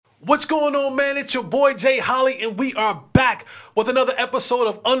What's going on, man? It's your boy Jay Holly, and we are back with another episode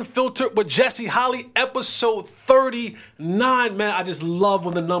of Unfiltered with Jesse Holly, episode 39. Man, I just love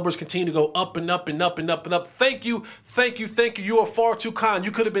when the numbers continue to go up and up and up and up and up. Thank you. You are far too kind.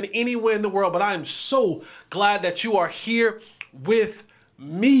 You could have been anywhere in the world, but I am so glad that you are here with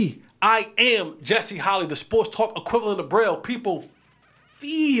me. I am Jesse Holly, the sports talk equivalent of Braille. People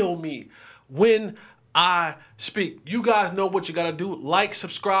feel me when I speak. You guys know what you got to do. Like,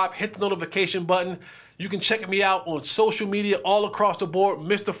 subscribe, hit the notification button. You can check me out on social media all across the board.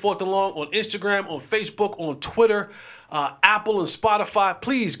 Mr. Fourth and Long on Instagram, on Facebook, on Twitter, Apple and Spotify.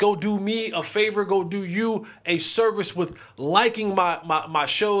 Please go do me a favor. Go do you a service with liking my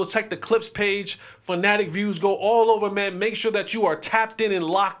shows. Check the clips page. Fanatic Views. Go all over, man. Make sure that you are tapped in and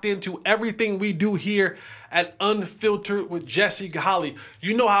locked into everything we do here at Unfiltered with Jesse Holly.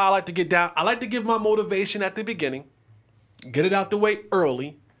 You know how I like to get down. I like to give my motivation at the beginning. Get it out the way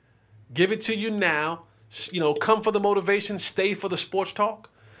early. Give it to you now. You know, come for the motivation. Stay for the sports talk.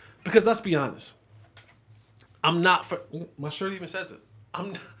 Because let's be honest. I'm not for... My shirt even says it.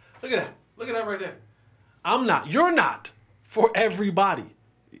 Look at that. Look at that right there. I'm not. You're not for everybody.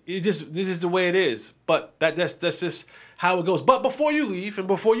 This is the way it is. But that's just how it goes. But before you leave and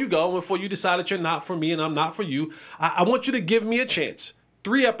before you go, and before you decide that you're not for me and I'm not for you, I want you to give me a chance.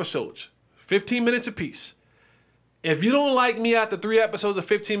 3 episodes, 15 minutes apiece. If you don't like me after 3 episodes of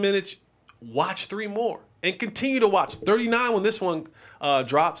 15 minutes, watch 3 more and continue to watch 39 when this one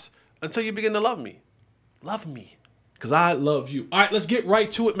drops until you begin to love me. Love me, because I love you. All right, let's get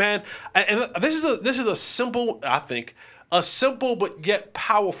right to it, man. And this is a simple, I think, a simple but yet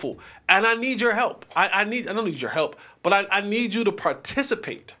powerful. And I need your help. I don't need your help, but I need you to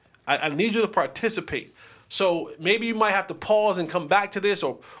participate. I need you to participate. So maybe you might have to pause and come back to this,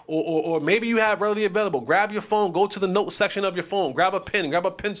 or maybe you have readily available. Grab your phone, go to the notes section of your phone, grab a pen, grab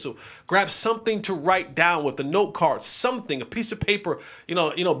a pencil, grab something to write down with the note card, something, a piece of paper. You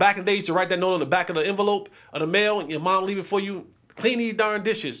know, back in the day, you used to write that note on the back of the envelope of the mail, and your mom leave it for you. Clean these darn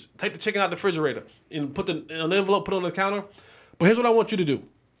dishes. Take the chicken out the refrigerator and put an envelope, put it on the counter. But here's what I want you to do,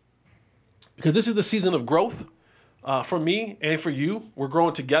 because this is the season of growth for me and for you. We're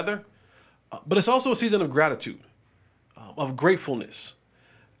growing together. But it's also a season of gratitude, of gratefulness.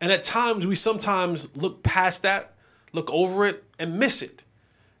 And at times, we sometimes look past that, look over it, and miss it.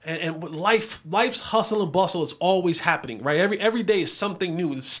 And life's hustle and bustle is always happening, right? Every day is something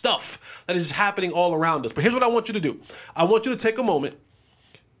new. There's stuff that is happening all around us. But here's what I want you to do. I want you to take a moment,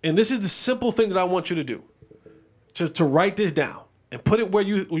 and this is the simple thing that I want you to do, to write this down and put it where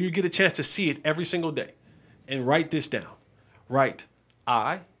you get a chance to see it every single day. And write this down. Write,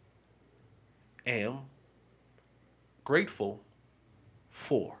 I am grateful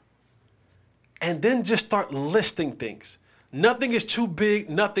for. And then just start listing things. Nothing is too big,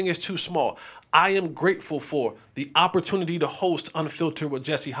 nothing is too small. I am grateful for the opportunity to host Unfiltered with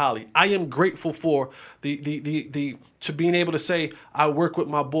Jesse Holly. I am grateful for the to being able to say I work with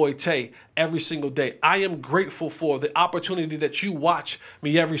my boy Tay every single day. I am grateful for the opportunity that you watch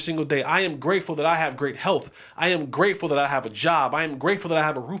me every single day. I am grateful that I have great health. I am grateful that I have a job. I am grateful that I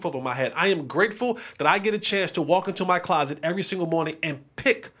have a roof over my head. I am grateful that I get a chance to walk into my closet every single morning and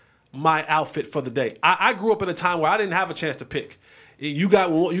pick my outfit for the day. I grew up in a time where I didn't have a chance to pick. You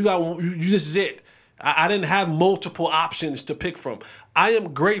this is it. I didn't have multiple options to pick from. I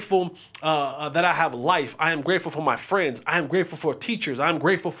am grateful that I have life. I am grateful for my friends. I am grateful for teachers. I am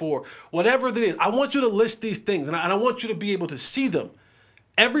grateful for whatever it is. I want you to list these things, and I want you to be able to see them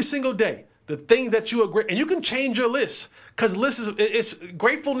every single day. The things that you are great, and you can change your list, because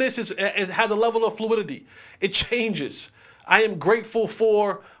gratefulness has a level of fluidity. It changes. I am grateful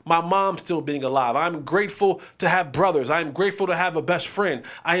for my mom still being alive. I'm grateful to have brothers. I am grateful to have a best friend.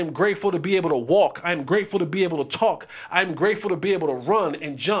 I am grateful to be able to walk. I am grateful to be able to talk. I am grateful to be able to run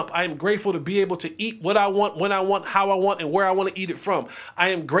and jump. I am grateful to be able to eat what I want, when I want, how I want, and where I want to eat it from. I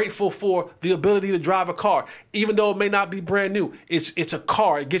am grateful for the ability to drive a car, even though it may not be brand new. It's a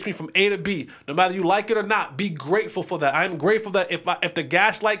car. It gets me from A to B. No matter you like it or not, be grateful for that. I am grateful that if the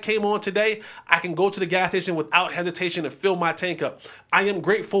gas light came on today, I can go to the gas station without hesitation and fill my tank up. I am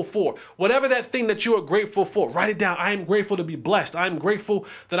grateful for whatever that thing that you are grateful for. Write it down. I am grateful to be blessed. I am grateful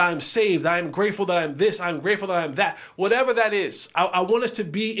that I am saved. I am grateful that I'm this. I am grateful that I'm that. Whatever that is, I want us to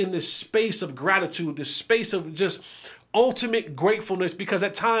be in this space of gratitude, this space of just ultimate gratefulness, because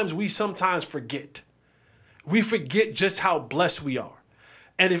at times we sometimes forget. We forget just how blessed we are.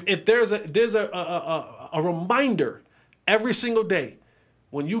 And if there's a reminder every single day,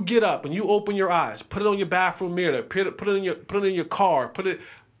 when you get up and you open your eyes, put it on your bathroom mirror, put it in your car,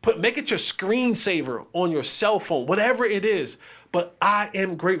 Make it your screensaver on your cell phone, whatever it is. But I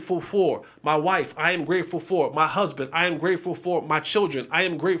am grateful for my wife. I am grateful for my husband. I am grateful for my children. I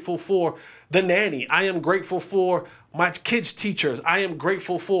am grateful for the nanny. I am grateful for my kids' teachers. I am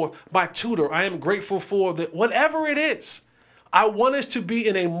grateful for my tutor. I am grateful for whatever it is. I want us to be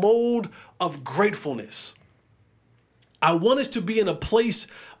in a mode of gratefulness. I want us to be in a place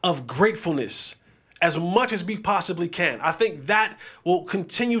of gratefulness as much as we possibly can. I think that will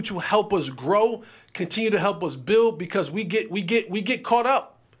continue to help us grow, continue to help us build, because we get caught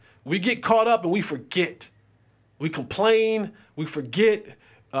up. We get caught up and we forget. We complain, we forget,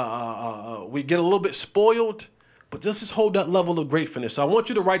 we get a little bit spoiled, but let's just hold that level of gratefulness. So I want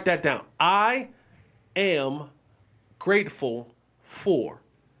you to write that down. I am grateful for,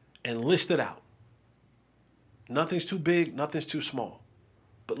 and list it out. Nothing's too big, nothing's too small.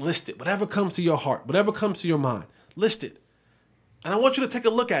 But list it. Whatever comes to your heart, whatever comes to your mind, list it. And I want you to take a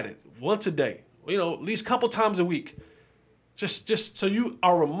look at it once a day, at least a couple times a week. Just so you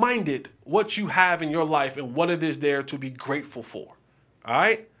are reminded what you have in your life and what it is there to be grateful for. All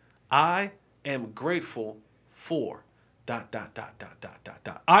right? I am grateful for ... All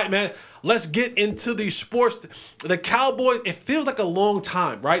right, man, let's get into the sports. The Cowboys, it feels like a long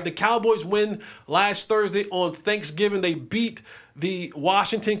time, right? The Cowboys win last Thursday on Thanksgiving. They beat the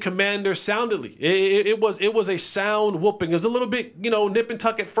Washington Commanders soundly. It was a sound whooping. It was a little bit, nip and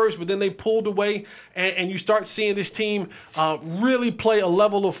tuck at first, but then they pulled away, and you start seeing this team really play a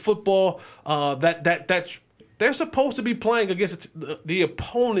level of football that they're supposed to be playing against the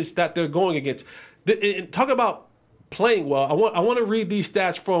opponents that they're going against. Talk about playing well. I want to read these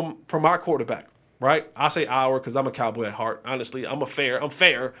stats from our quarterback, right? I say our because I'm a Cowboy at heart. Honestly, I'm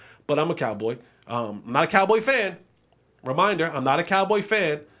fair, but I'm a Cowboy. I'm not a Cowboy fan. Reminder, I'm not a Cowboy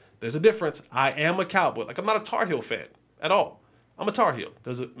fan. There's a difference. I am a Cowboy. Like, I'm not a Tar Heel fan at all. I'm a Tar Heel.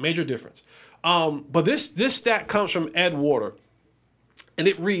 There's a major difference. But this stat comes from Ed Warder, and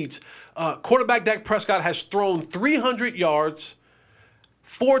it reads, quarterback Dak Prescott has thrown 300 yards,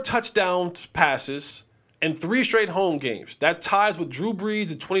 4 touchdown passes, and 3 straight home games. That ties with Drew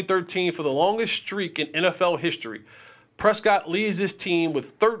Brees in 2013 for the longest streak in NFL history. Prescott leads this team with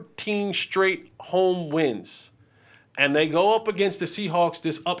 13 straight home wins. And they go up against the Seahawks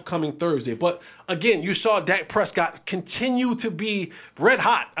this upcoming Thursday. But again, you saw Dak Prescott continue to be red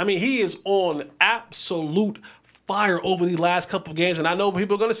hot. I mean, he is on absolute fire over the last couple of games. And I know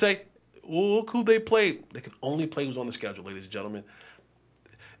people are going to say, look who they played. They can only play who's on the schedule, ladies and gentlemen.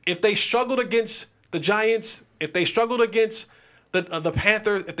 If they struggled against the Giants, if they struggled against the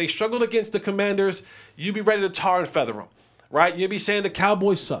Panthers, if they struggled against the Commanders, you'd be ready to tar and feather them, right? You'd be saying the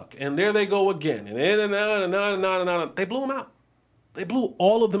Cowboys suck, and there they go again, and they blew them out. They blew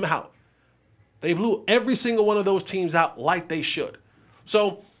all of them out. They blew every single one of those teams out like they should.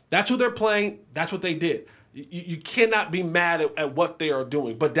 So that's who they're playing. That's what they did. You cannot be mad at what they are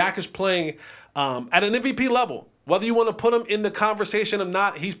doing. But Dak is playing at an MVP level. Whether you want to put him in the conversation or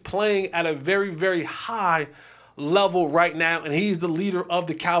not, he's playing at a very, very high level right now, and he's the leader of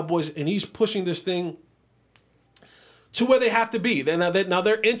the Cowboys, and he's pushing this thing to where they have to be. Now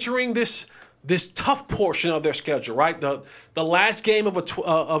they're entering this tough portion of their schedule, right? The last game of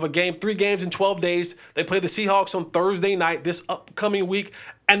a game, 3 games in 12 days. They play the Seahawks on Thursday night this upcoming week,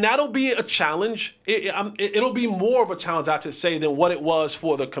 and that'll be a challenge. It'll be more of a challenge, I should say, than what it was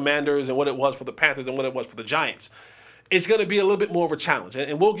for the Commanders and what it was for the Panthers and what it was for the Giants. It's going to be a little bit more of a challenge,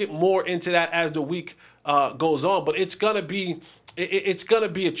 and we'll get more into that as the week goes on. But it's going to be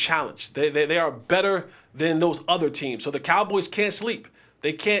a challenge. They are better than those other teams, so the Cowboys can't sleep.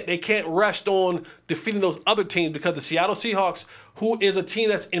 They can't rest on defeating those other teams, because the Seattle Seahawks, who is a team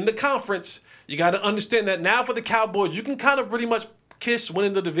that's in the conference, you got to understand that now for the Cowboys, you can kind of pretty much kiss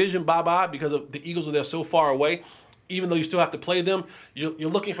winning the division bye-bye, because of the Eagles are there so far away. Even though you still have to play them, you're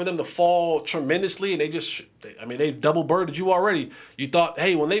looking for them to fall tremendously, and they double birded you already. You thought,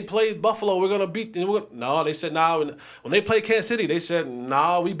 hey, when they play Buffalo, we're going to beat them. No, they said, no. When they play Kansas City, they said,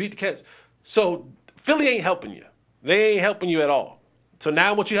 no, we beat the Kansas. So Philly ain't helping you. They ain't helping you at all. So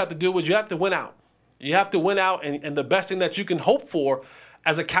now what you have to do is you have to win out. You have to win out, and the best thing that you can hope for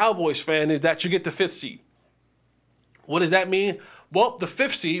as a Cowboys fan is that you get the 5th seed. What does that mean? Well, the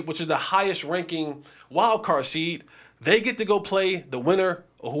 5th seed, which is the highest ranking wild card seed, they get to go play the winner,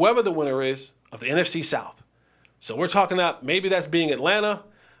 or whoever the winner is, of the NFC South. So we're talking about maybe that's being Atlanta.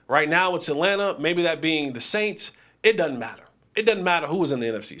 Right now it's Atlanta. Maybe that being the Saints. It doesn't matter. It doesn't matter who is in the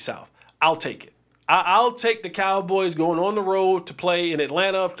NFC South. I'll take it. I'll take the Cowboys going on the road to play in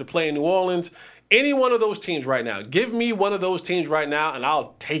Atlanta, to play in New Orleans. Any one of those teams right now. Give me one of those teams right now, and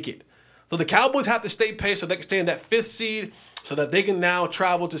I'll take it. So the Cowboys have to stay pace so they can stay in that 5th seed so that they can now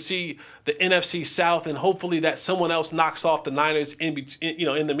travel to see the NFC South, and hopefully that someone else knocks off the Niners in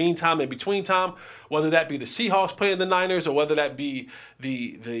the meantime, in between time, whether that be the Seahawks playing the Niners or whether that be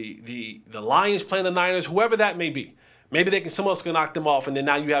the Lions playing the Niners, whoever that may be. Maybe someone else can knock them off, and then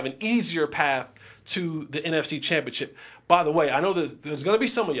now you have an easier path to the NFC Championship. By the way, I know there's going to be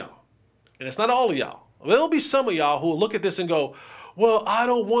some of y'all, and it's not all of y'all. There'll be some of y'all who will look at this and go, well, I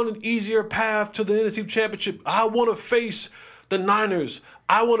don't want an easier path to the NFC Championship. I want to face the Niners.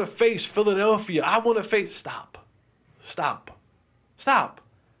 I want to face Philadelphia. I want to face... Stop.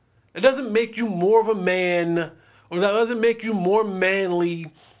 It doesn't make you more of a man, or that doesn't make you more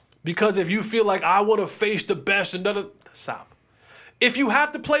manly because if you feel like I want to face the best and stop. If you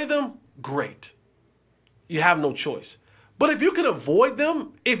have to play them, great. You have no choice. But if you can avoid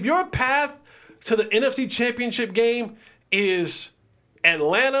them, if your path to the NFC Championship game is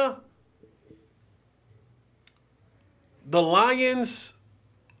Atlanta, the Lions,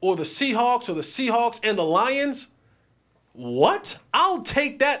 or the Seahawks and the Lions, what? I'll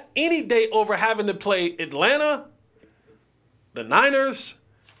take that any day over having to play Atlanta, the Niners,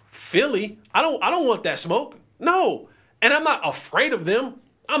 Philly. I don't want that smoke. No. And I'm not afraid of them.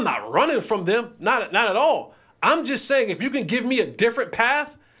 I'm not running from them. Not at all. I'm just saying if you can give me a different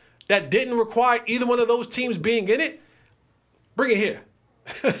path that didn't require either one of those teams being in it, bring it here.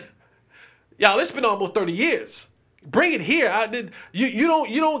 Y'all, it's been almost 30 years. Bring it here. You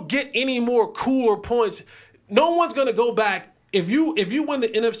don't get any more cooler points. No one's gonna go back if you win the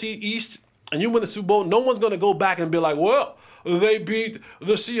NFC East and you win the Super Bowl. No one's gonna go back and be like, well, they beat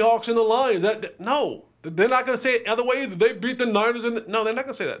the Seahawks and the Lions. No, they're not gonna say it the other way either. They beat the Niners no, they're not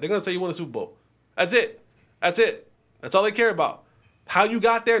gonna say that. They're gonna say you won the Super Bowl. That's it. That's all they care about. How you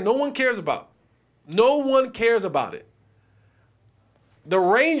got there, no one cares about. No one cares about it. The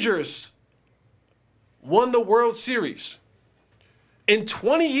Rangers won the World Series. In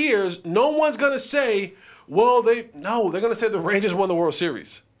 20 years, no one's going to say, well, they're going to say the Rangers won the World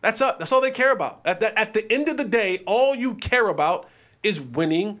Series. That's all they care about. At the end of the day, all you care about is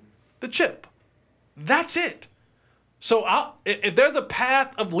winning the chip. That's it. So if there's a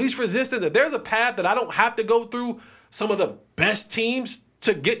path of least resistance, if there's a path that I don't have to go through some of the best teams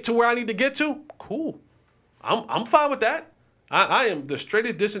to get to where I need to get to, cool. I'm fine with that. I am the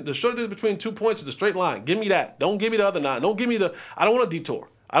straightest distance. The shortest distance between 2 points is a straight line. Give me that. Don't give me the other 9. Don't give me I don't want a detour.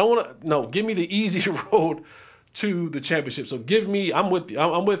 Give me the easy road to the championship. So I'm with you.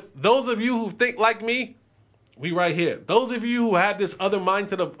 I'm with those of you who think like me. We right here. Those of you who have this other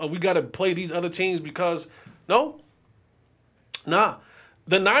mindset of we got to play these other teams because, no. Nah.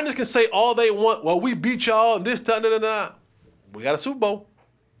 The Niners can say all they want. Well, we beat y'all and this, We got a Super Bowl.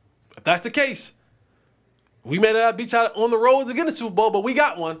 If that's the case. We may not beat y'all on the road to get a Super Bowl, but we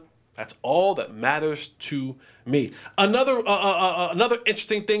got one. That's all that matters to me. Another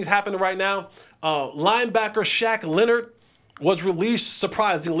interesting thing happening right now. Linebacker Shaq Leonard was released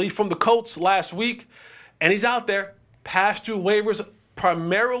surprisingly from the Colts last week, and he's out there, passed through waivers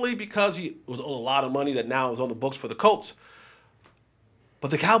primarily because he was owed a lot of money that now is on the books for the Colts. But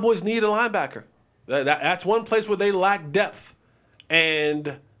the Cowboys need a linebacker. That's one place where they lack depth,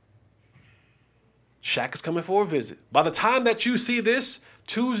 and Shaq is coming for a visit. By the time that you see this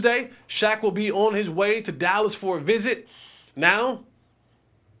Tuesday, Shaq will be on his way to Dallas for a visit. Now,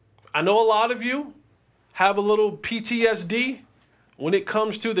 I know a lot of you have a little PTSD when it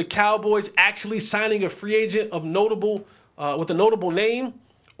comes to the Cowboys actually signing a free agent of notable with a notable name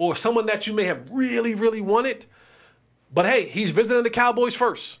or someone that you may have really, really wanted. But hey, he's visiting the Cowboys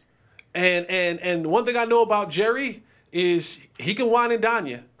first. And one thing I know about Jerry is he can wine and dine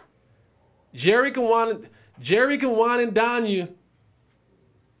you. Jerry can wine and dine you.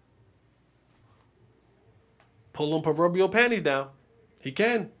 Pull them proverbial panties down. He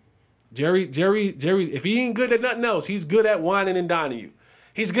can. Jerry, if he ain't good at nothing else, he's good at whining and dining you.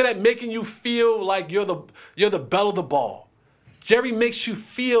 He's good at making you feel like you're the belle of the ball. Jerry makes you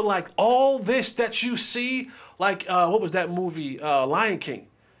feel like all this that you see, like what was that movie, Lion King?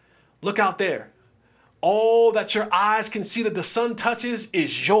 Look out there. All that your eyes can see that the sun touches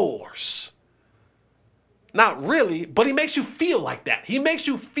is yours. Not really, but he makes you feel like that. He makes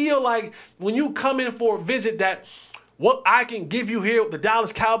you feel like when you come in for a visit that what I can give you here with the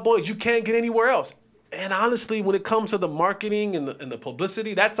Dallas Cowboys, you can't get anywhere else. And honestly, when it comes to the marketing and the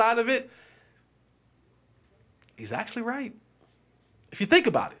publicity, that side of it, he's actually right. If you think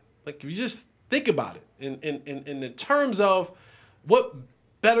about it, like if you just think about it in the terms of what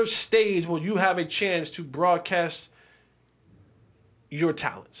better stage will you have a chance to broadcast your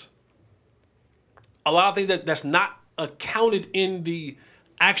talents? A lot of things that's not accounted in the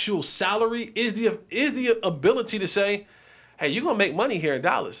actual salary is the ability to say, hey, you're going to make money here in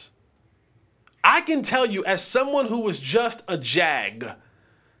Dallas. I can tell you, as someone who was just a jag,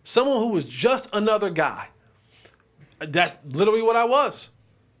 someone who was just another guy, that's literally what I was,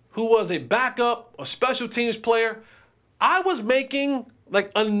 who was a backup, a special teams player. I was making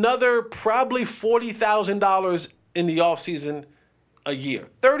like another probably $40,000 in the offseason a year,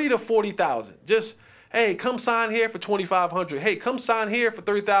 30 to 40,000. Just, hey, come sign here for 2,500. Hey, come sign here for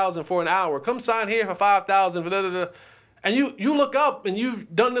 3,000 for an hour. Come sign here for 5,000. And you look up, and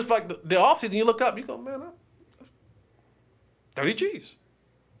you've done this for like the offseason. You look up, you go, man, 30 G's.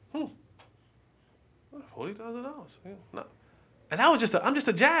 $40,000. Yeah, no. And I'm just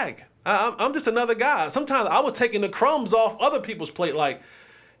a jag. I'm just another guy. Sometimes I was taking the crumbs off other people's plate. Like,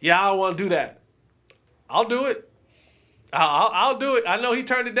 yeah, I don't want to do that. I'll do it. I'll do it. I know he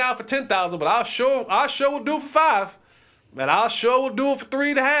turned it down for 10,000, but I sure will do it for 5. Man, I sure will do it for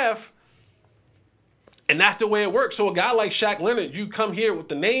 3.5. And that's the way it works. So a guy like Shaq Leonard, you come here with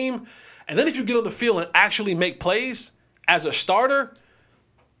the name, and then if you get on the field and actually make plays as a starter,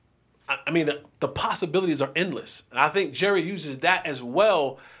 I mean, the possibilities are endless. And I think Jerry uses that as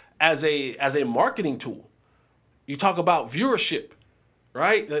well as a marketing tool. You talk about viewership,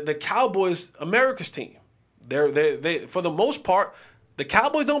 right? The Cowboys, America's team. They for the most part, the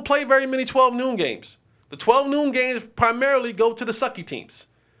Cowboys don't play very many 12 noon games. The 12 noon games primarily go to the sucky teams.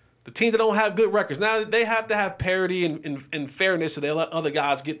 The teams that don't have good records. Now, they have to have parity and fairness, so they let other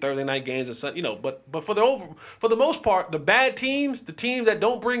guys get Thursday night games and stuff, But for the most part, the bad teams, the teams that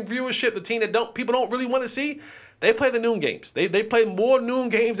don't bring viewership, the team that people don't really want to see, they play the noon games. They play more noon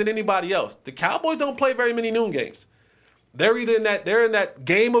games than anybody else. The Cowboys don't play very many noon games. They're either in that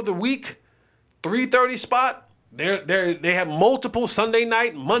game of the week, 3:30 spot. They have multiple Sunday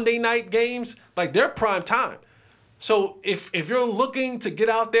night, Monday night games. Like, they're prime time. So if you're looking to get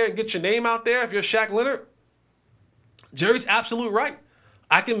out there and get your name out there, if you're Shaq Leonard, Jerry's absolutely right.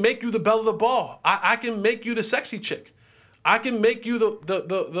 I can make you the belle of the ball. I can make you the sexy chick. I can make you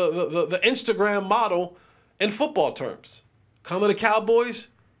the Instagram model in football terms. Come to the Cowboys,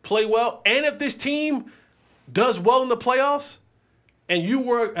 play well, and if this team does well in the playoffs, and you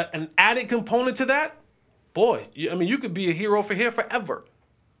were an added component to that, boy, you could be a hero for here forever.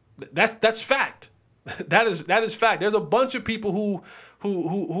 That's fact. That is fact. There's a bunch of people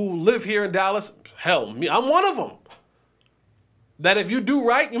who live here in Dallas. Hell, me, I'm one of them. That if you do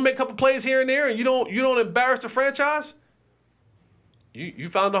right, you make a couple plays here and there, and you don't embarrass the franchise, you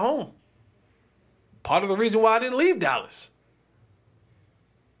found a home. Part of the reason why I didn't leave Dallas.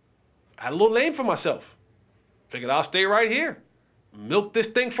 I had a little name for myself. Figured I'll stay right here. Milk this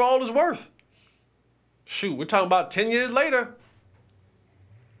thing for all it's worth. Shoot, we're talking about 10 years later.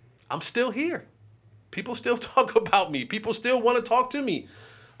 I'm still here. People still talk about me. People still want to talk to me.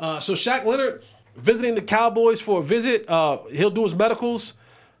 So Shaq Leonard visiting the Cowboys for a visit. He'll do his medicals.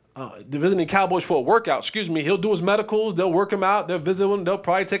 Visiting the Cowboys for a workout. He'll do his medicals. They'll work him out. They'll visit him. They'll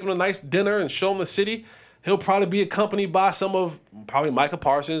probably take him to a nice dinner and show him the city. He'll probably be accompanied by probably Micah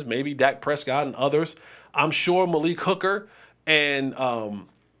Parsons, maybe Dak Prescott and others. I'm sure Malik Hooker and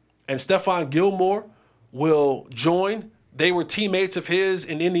Stephon Gilmore will join. They were teammates of his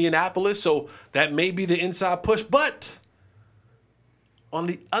in Indianapolis, so that may be the inside push. But on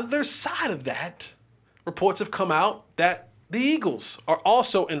the other side of that, reports have come out that the Eagles are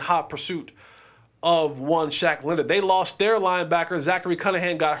also in hot pursuit of one Shaq Leonard. They lost their linebacker. Zachary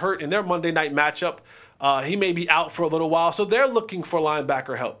Cunningham got hurt in their Monday night matchup. He may be out for a little while, so they're looking for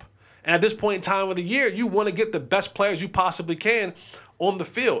linebacker help. And at this point in time of the year, you want to get the best players you possibly can on the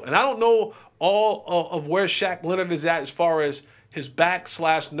field. And I don't know all of where Shaq Leonard is at as far as his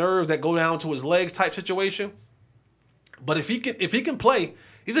back/nerves that go down to his legs type situation. But if he can play,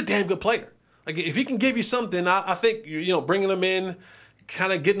 he's a damn good player. Like, if he can give you something, I think, bringing him in,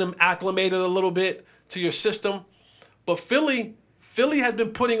 kind of getting him acclimated a little bit to your system. But Philly has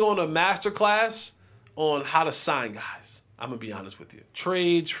been putting on a masterclass on how to sign guys. I'm going to be honest with you.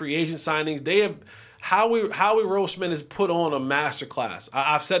 Trades, free agent signings, Howie Roseman has put on a masterclass.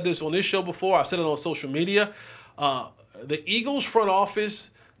 I've said this on this show before. I've said it on social media. The Eagles front office,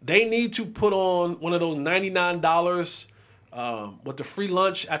 they need to put on one of those $99 with the free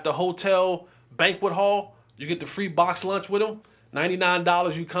lunch at the hotel banquet hall. You get the free box lunch with them.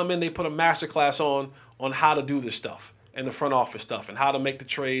 $99, you come in, they put a masterclass on how to do this stuff and the front office stuff and how to make the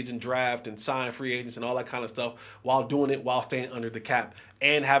trades and draft and sign free agents and all that kind of stuff while doing it while staying under the cap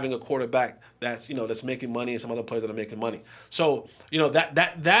and having a quarterback that's making money and some other players that are making money. So,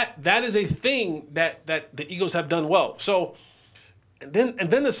 that is a thing that the Eagles have done well. So, and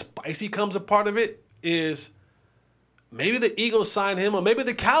then the spicy comes a part of it is maybe the Eagles sign him, or maybe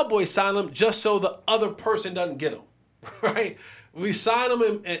the Cowboys sign him just so the other person doesn't get him, right? We sign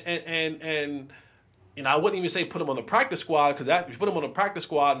him and I wouldn't even say put him on the practice squad, because if you put him on the practice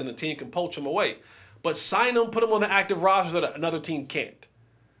squad, then the team can poach him away. But sign him, put him on the active roster so that another team can't.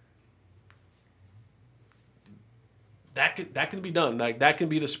 That can be done. Like, that can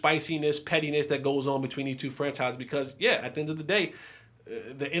be the spiciness, pettiness that goes on between these two franchises, because, yeah, at the end of the day,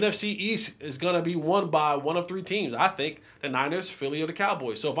 the NFC East is going to be won by one of three teams. I think the Niners, Philly, or the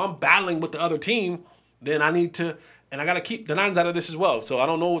Cowboys. So if I'm battling with the other team, then I need to, and I got to keep the Niners out of this as well. So I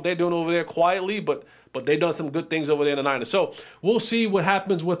don't know what they're doing over there quietly, but they've done some good things over there in the Niners. So we'll see what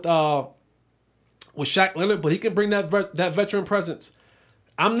happens with Shaq Leonard, but he can bring that veteran presence.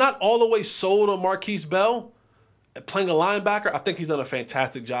 I'm not all the way sold on Marquise Bell playing a linebacker. I think he's done a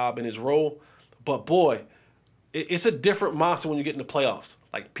fantastic job in his role. But, boy, it's a different monster when you get in the playoffs.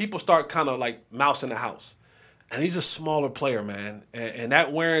 Like, people start kind of like mouse in the house. And he's a smaller player, man. And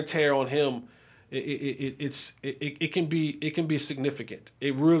that wear and tear on him, it can be significant.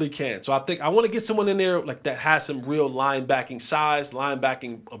 It really can. So I think I want to get someone in there like that has some real linebacking size,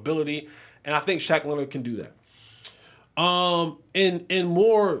 linebacking ability. And I think Shaq Leonard can do that. In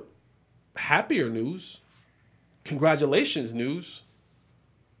more happier news, congratulations news,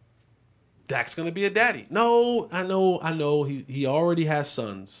 Dak's going to be a daddy. No, I know. He already has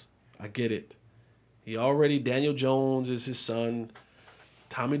sons. I get it. Daniel Jones is his son.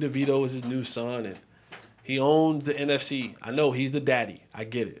 Tommy DeVito is his new son. And he owns the NFC. I know he's the daddy. I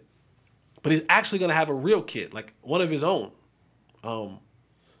get it. But he's actually going to have a real kid, like one of his own.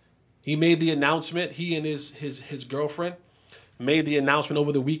 He made the announcement, he and his girlfriend made the announcement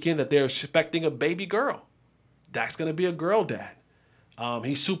over the weekend that they're expecting a baby girl. Dak's going to be a girl dad.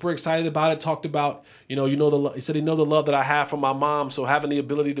 He's super excited about it. Talked about, he said the love that I have for my mom. So having the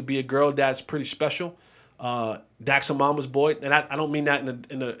ability to be a girl dad is pretty special. Dak's a mama's boy, and I don't mean that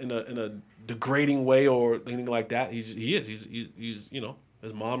in a degrading way or anything like that. He's his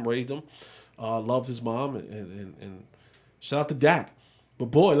mom raised him, loves his mom, and shout out to Dak.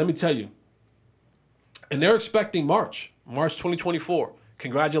 But boy, let me tell you, and they're expecting March 2024.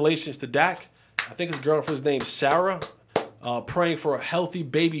 Congratulations to Dak. I think his girlfriend's name's Sarah. Praying for a healthy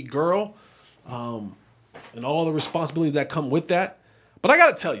baby girl, and all the responsibilities that come with that. But I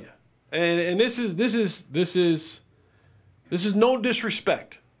gotta tell you, and this is no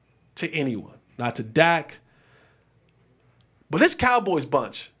disrespect to anyone, not to Dak, but this Cowboys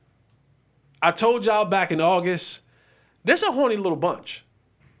bunch. I told y'all back in August, this a horny little bunch.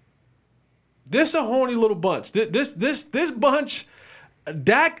 This bunch,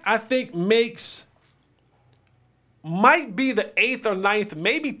 Dak, I think might be the 8th or 9th,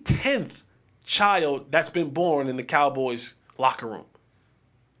 maybe 10th child that's been born in the Cowboys locker room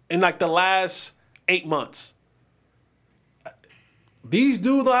in like the last 8 months. These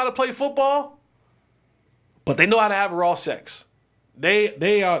dudes know how to play football, but they know how to have raw sex.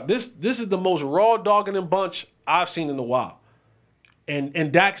 They are this is the most raw dogging bunch I've seen in a while.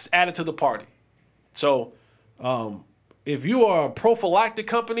 And Dak's added to the party. So if you are a prophylactic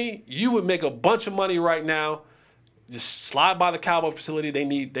company, you would make a bunch of money right now. Just slide by the Cowboy facility.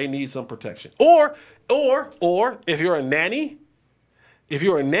 They need some protection. Or if you're a nanny,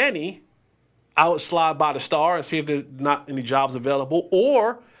 I would slide by the Star and see if there's not any jobs available.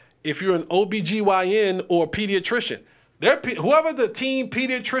 Or if you're an OBGYN or a pediatrician, whoever the team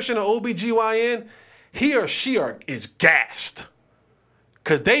pediatrician or OBGYN, he or she is gassed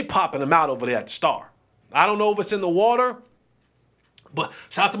because they popping them out over there at the Star. I don't know if it's in the water, but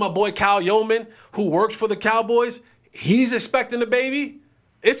shout out to my boy Kyle Yeoman, who works for the Cowboys. He's expecting a baby.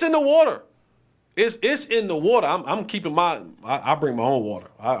 It's in the water. It's in the water. I'm keeping I bring my own water.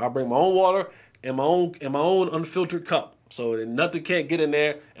 I bring my own water in my own unfiltered cup, so that nothing can't get in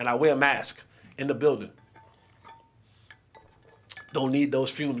there. And I wear a mask in the building. Don't need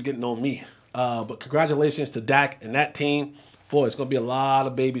those fumes getting on me. But congratulations to Dak and that team. Boy, it's gonna be a lot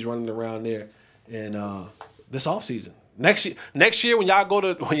of babies running around there, and this offseason. Next year when y'all go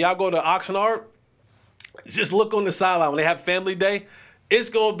to Oxnard, just look on the sideline when they have family day. It's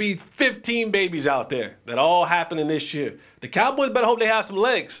going to be 15 babies out there that all happening this year. The Cowboys better hope they have some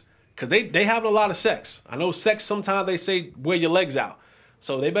legs because they having a lot of sex. I know sex sometimes they say wear your legs out.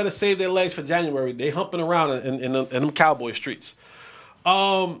 So they better save their legs for January. They humping around in them Cowboy streets.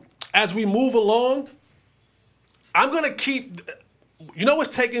 As we move along, I'm going to keep... You know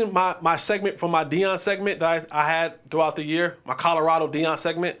what's taking my segment from my Deion segment that I had throughout the year? My Colorado Deion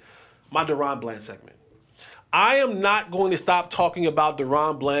segment? My DaRon Bland segment. I am not going to stop talking about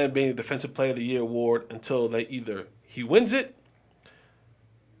DaRon Bland being the Defensive Player of the Year award until he wins it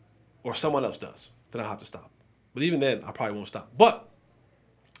or someone else does. Then I have to stop. But even then, I probably won't stop. But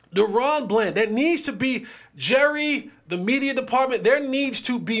DaRon Bland, there needs to be, Jerry, the media department, there needs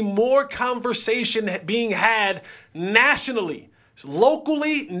to be more conversation being had nationally,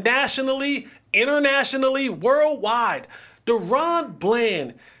 locally, nationally, internationally, worldwide. DaRon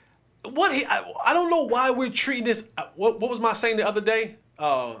Bland, I don't know why we're treating this. What was my saying the other day?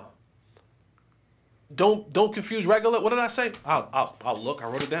 Don't confuse regular. What did I say? I'll look. I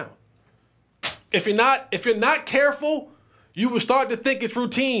wrote it down. If you're not careful, you will start to think it's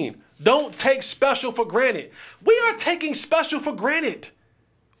routine. Don't take special for granted. We are taking special for granted.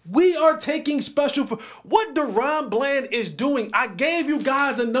 We are taking special for what DaRon Bland is doing. I gave you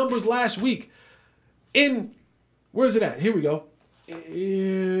guys the numbers last week. Where's it at? Here we go.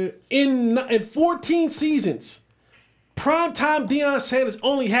 In 14 seasons, primetime Deion Sanders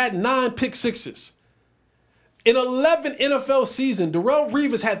only had 9 pick sixes. In 11 NFL seasons, Darrelle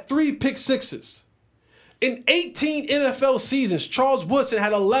Revis had 3 pick sixes. In 18 NFL seasons, Charles Woodson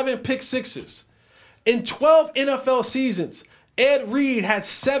had 11 pick sixes. In 12 NFL seasons, Ed Reed had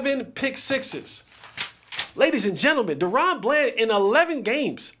 7 pick sixes. Ladies and gentlemen, DaRon Bland in 11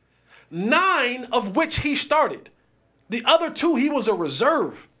 games, 9 of which he started. The other 2, he was a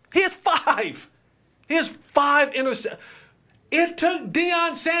reserve. He has 5. He has 5 interceptions. It took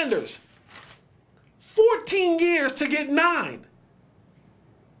Deion Sanders 14 years to get 9.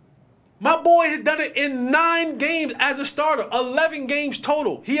 My boy has done it in 9 games as a starter, 11 games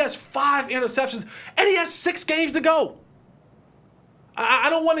total. He has 5 interceptions, and he has 6 games to go. I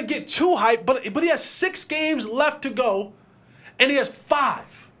don't want to get too hyped, but he has 6 games left to go, and he has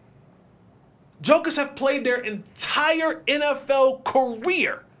 5. Jokers have played their entire NFL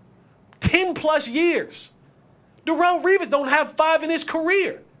career, 10 plus years. Darrelle Revis don't have 5 in his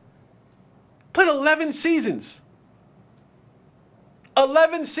career. Played 11 seasons.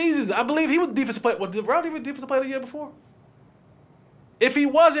 11 seasons. I believe he was defensive player. Was Darrelle Revis defensive player the year before? If he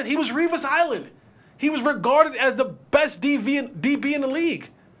wasn't, he was Revis Island. He was regarded as the best DB in the league.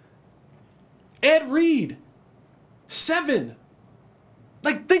 Ed Reed, 7.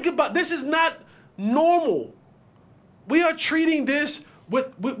 Like, think about, this is not normal. We are treating this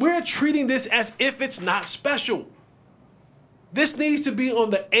as if it's not special. This needs to be on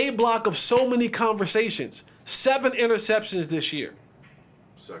the A block of so many conversations. 7 interceptions this year.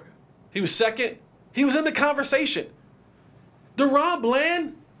 Second. He was second. He was in the conversation. DaRon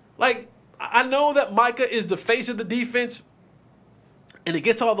Bland, like, I know that Micah is the face of the defense, and it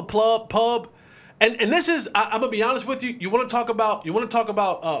gets all the pub. And this is, I'm gonna be honest with you. You want to talk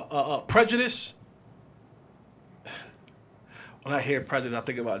about prejudice? When I hear prejudice, I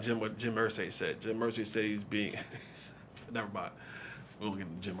think about what Jim Irsay said. Jim Irsay said he's being. Never mind. We'll get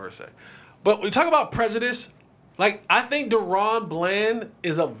to Jim Irsay. But when we talk about prejudice, like, I think DaRon Bland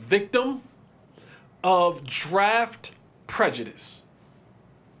is a victim of draft prejudice.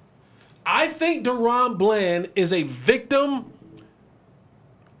 I think DaRon Bland is a victim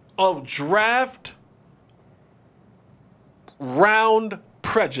of draft round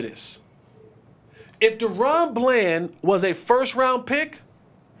prejudice. If DaRon Bland was a first-round pick,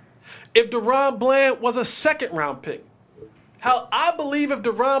 if DaRon Bland was a second-round pick, hell, I believe if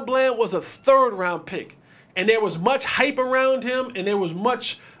DaRon Bland was a third-round pick and there was much hype around him and there was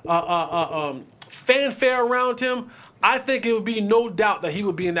much fanfare around him, I think it would be no doubt that he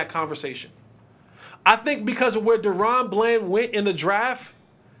would be in that conversation. I think because of where DaRon Bland went in the draft,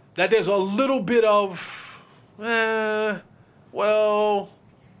 that there's a little bit of, well,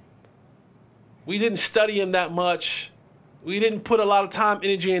 we didn't study him that much. We didn't put a lot of time,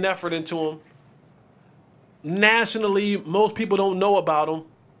 energy, and effort into him. Nationally, most people don't know about him.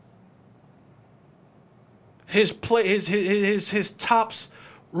 His Topps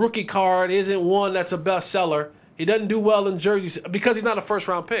rookie card isn't one that's a bestseller. He doesn't do well in jerseys because he's not a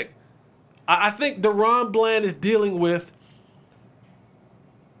first-round pick. I think DaRon Bland is dealing with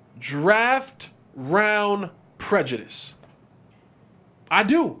draft round prejudice. I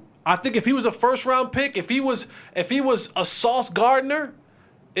do. I think if he was a first-round pick, if he was a Sauce Gardner,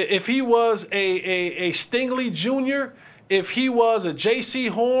 if he was a Stingley Jr., if he was a J.C.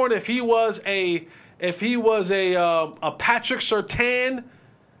 Horn, if he was a Patrick Surtain,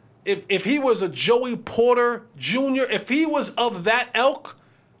 if he was a Joey Porter Jr., if he was of that ilk,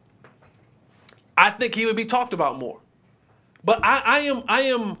 I think he would be talked about more. But I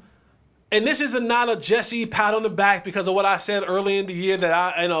am, and this is not a Jesse pat on the back because of what I said early in the year that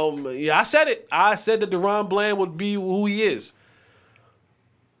I said it. I said that DaRon Bland would be who he is.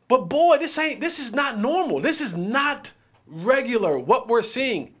 But boy, this is not normal. This is not regular. What we're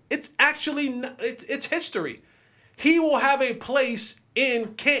seeing, it's actually it's history. He will have a place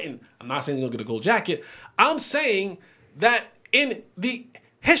in Canton. I'm not saying he's going to get a gold jacket. I'm saying that in the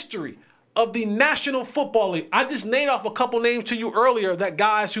history of the National Football League, I just named off a couple names to you earlier, that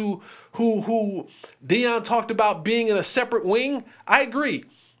guys who Deion talked about being in a separate wing. I agree.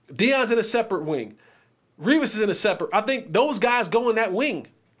 Deion's in a separate wing. Revis is in a separate. I think those guys go in that wing.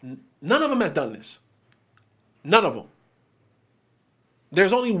 None of them has done this. None of them.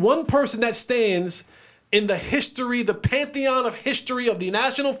 There's only one person that stands in the history, the pantheon of history of the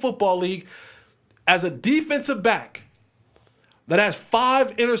National Football League as a defensive back that has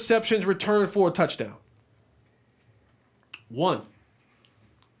 5 interceptions returned for a touchdown. One.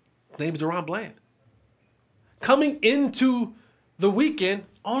 His name's DaRon Bland. Coming into the weekend,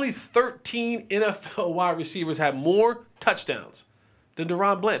 only 13 NFL wide receivers had more touchdowns than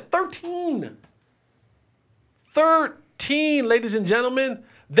DaRon Bland. 13. 13, ladies and gentlemen.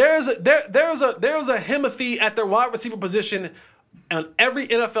 There's a Himothy at the wide receiver position on every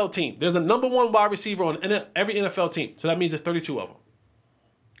NFL team. There's a number one wide receiver on every NFL team. So that means there's 32 of them.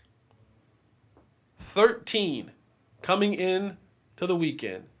 13 coming in to the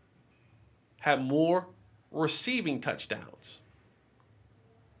weekend had more receiving touchdowns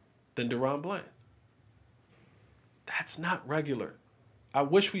than DaRon Bland. That's not regular. I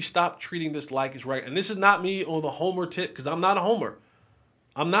wish we stopped treating this like it's right. And this is not me on the homer tip, because I'm not a homer.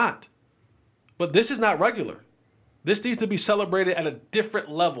 I'm not. But this is not regular. This needs to be celebrated at a different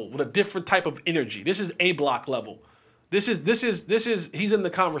level with a different type of energy. This is A block level. This is he's in the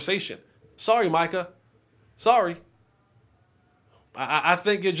conversation. Sorry, Micah. Sorry. I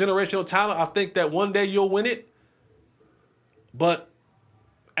think you're generational talent. I think that one day you'll win it. But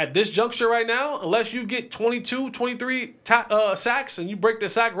at this juncture right now, unless you get 22, 23 sacks and you break the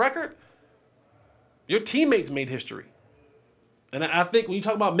sack record, your teammates made history. And I think when you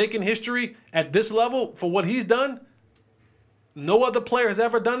talk about making history at this level for what he's done, no other player has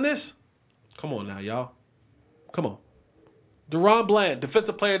ever done this. Come on now, y'all. Come on. DaRon Bland,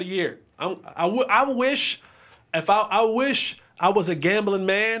 Defensive Player of the Year. I wish I was a gambling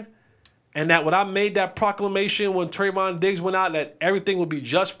man, and that when I made that proclamation when Trayvon Diggs went out, that everything would be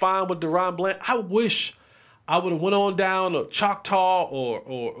just fine with DaRon Bland. I wish I would have went on down to Choctaw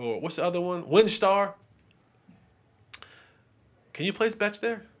or what's the other one? WinStar. Can you place bets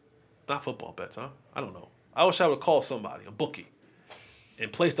there? Not football bets, huh? I don't know. I wish I would have called somebody, a bookie, and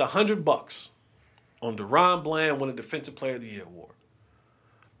placed $100 on DaRon Bland winning Defensive Player of the Year award.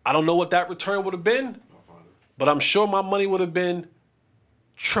 I don't know what that return would have been, but I'm sure my money would have been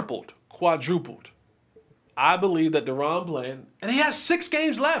tripled, quadrupled. I believe that DaRon Bland, and he has 6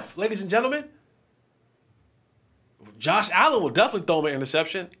 games left, ladies and gentlemen. Josh Allen will definitely throw him an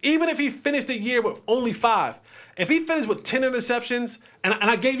interception, even if he finished the year with only 5. If he finished with 10 interceptions, and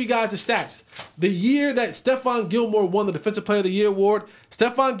I gave you guys the stats, the year that Stephon Gilmore won the Defensive Player of the Year award,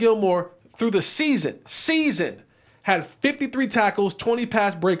 Stephon Gilmore, through the season, had 53 tackles, 20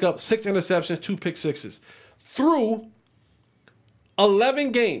 pass breakups, 6 interceptions, 2 pick sixes. Through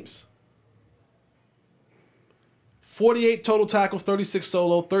 11 games, 48 total tackles, 36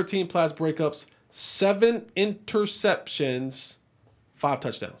 solo, 13 pass breakups, 7 interceptions, 5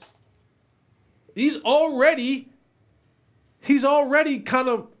 touchdowns. He's already kind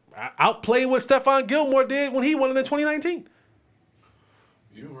of outplaying what Stephon Gilmore did when he won it in 2019.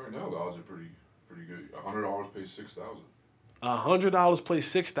 Even right now, the odds are pretty good. $100 pays $6,000. $100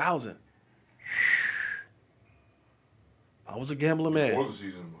 plays $6,000. I was a gambling man. Before the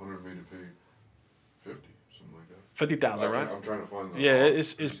season, 100 made it pay 50, something like that. 50,000, right? I'm trying to find that. Yeah,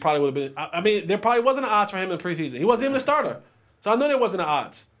 it's probably would have been. I mean, there probably wasn't an odds for him in the preseason. He wasn't even a starter, so I know there wasn't an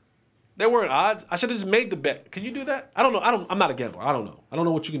odds. There weren't odds. I should have just made the bet. Can you do that? I don't know. I'm not a gambler. I don't know. I don't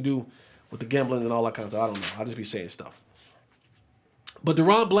know what you can do with the gambling and all that kind of stuff. I don't know. I'll just be saying stuff. But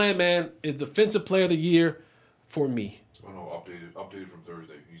DaRon Bland, man, is Defensive Player of the Year for me. I know. Updated from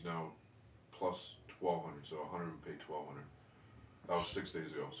Thursday. He's now plus 1,200. So 100 would pay 1,200. That was 6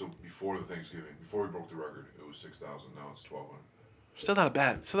 days ago. So before the Thanksgiving, before we broke the record, it was 6,000. Now it's 1,200. Still not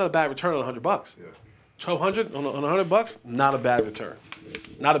a bad return on $100. Yeah. 1,200 on $100, not a bad return.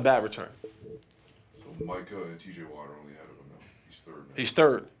 Not a bad return. So Micah and TJ Watt are only ahead of him now. He's third now. He's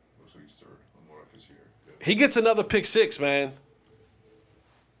third. Looks like he's third on what I can see here. Yeah. He gets another pick 6, man.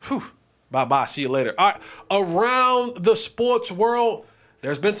 Whew. Bye-bye. See you later. All right. Around the sports world,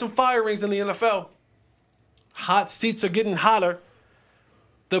 there's been some firings in the NFL. Hot seats are getting hotter.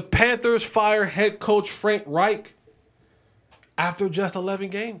 The Panthers fire head coach Frank Reich after just 11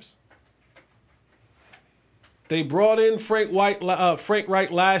 games. They brought in Frank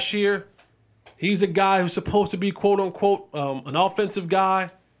Reich last year. He's a guy who's supposed to be, quote unquote, an offensive guy,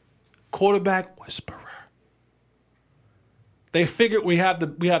 quarterback whisperer. They figured we have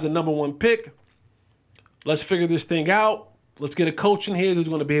the number one pick. Let's figure this thing out. Let's get a coach in here who's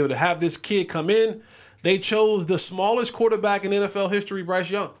going to be able to have this kid come in. They chose the smallest quarterback in NFL history, Bryce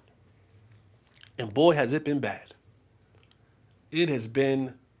Young. And boy, has it been bad. It has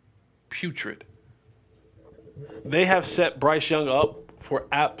been putrid. They have set Bryce Young up for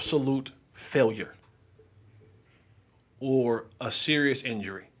absolute failure or a serious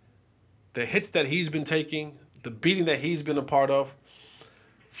injury. The hits that he's been taking, the beating that he's been a part of.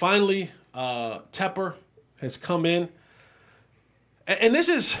 Finally, Tepper has come in, and this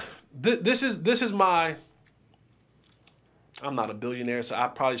is my. I'm not a billionaire, so I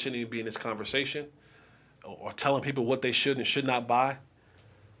probably shouldn't even be in this conversation or telling people what they should and should not buy.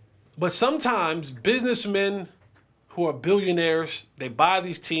 But sometimes businessmen who are billionaires, they buy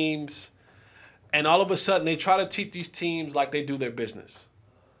these teams, and all of a sudden they try to treat these teams like they do their business.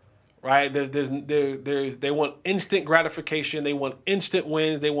 Right? They want instant gratification. They want instant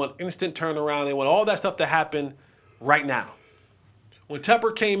wins. They want instant turnaround. They want all that stuff to happen right now. When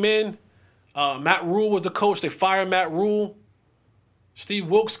Tepper came in, Matt Rule was the coach. They fired Matt Rule. Steve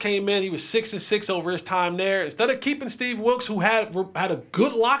Wilkes came in. He was 6-6 over his time there. Instead of keeping Steve Wilkes, who had a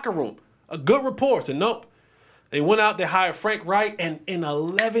good locker room, a good rapport, said nope. They went out. They hired Frank Reich, and in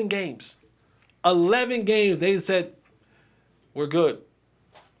 11 games, they said we're good.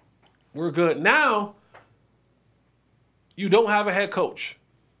 We're good. Now, you don't have a head coach.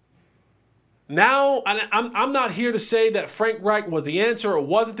 Now, I'm not here to say that Frank Reich was the answer or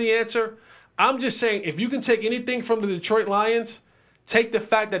wasn't the answer. I'm just saying if you can take anything from the Detroit Lions, take the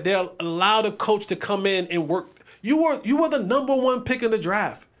fact that they allowed a coach to come in and work. You were the number one pick in the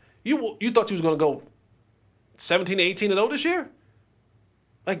draft. You thought you was going to go 17-18-0 this year?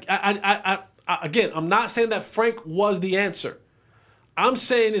 Like, again, I'm not saying that Frank was the answer. I'm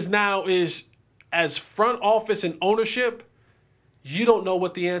saying is as front office and ownership, you don't know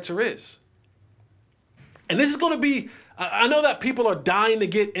what the answer is. And this is going to be, I know that people are dying to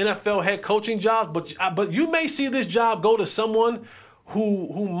get NFL head coaching jobs, but you may see this job go to someone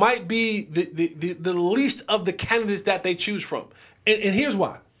who might be the least of the candidates that they choose from. And here's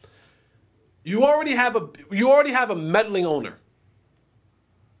why. You already have a meddling owner.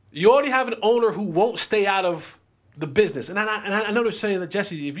 You already have an owner who won't stay out of the business. And I know they're saying that,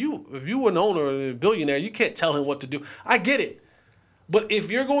 Jesse, if you were an owner or a billionaire, you can't tell him what to do. I get it. But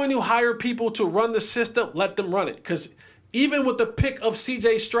if you're going to hire people to run the system, let them run it. Because even with the pick of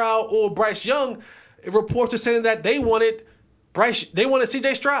C.J. Stroud or Bryce Young, reports are saying that they wanted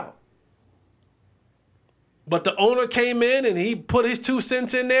C.J. Stroud. But the owner came in and he put his 2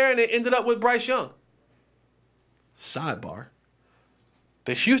 cents in there and it ended up with Bryce Young. Sidebar.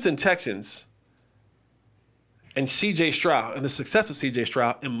 The Houston Texans and C.J. Stroud, and the success of C.J.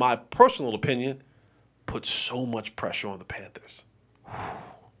 Stroud, in my personal opinion, put so much pressure on the Panthers.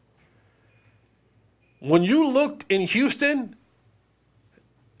 When you looked in Houston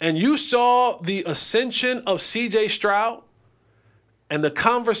and you saw the ascension of C.J. Stroud and the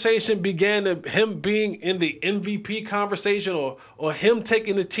conversation began of him being in the MVP conversation or him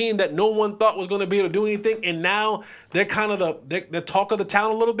taking the team that no one thought was going to be able to do anything, and now they're kind of the talk of the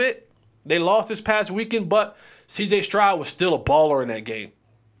town a little bit. They lost this past weekend, but C.J. Stroud was still a baller in that game.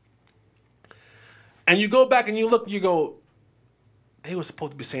 And you go back and you look and you go, they were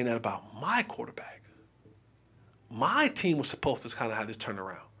supposed to be saying that about my quarterback. My team was supposed to kind of have this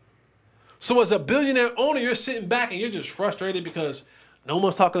turnaround. So as a billionaire owner, you're sitting back and you're just frustrated because no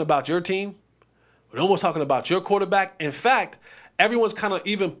one's talking about your team. No one's talking about your quarterback. In fact, everyone's kind of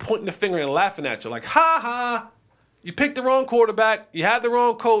even pointing the finger and laughing at you like, ha ha, you picked the wrong quarterback. You had the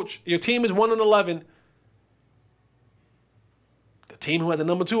wrong coach. Your team is 1-11. The team who had the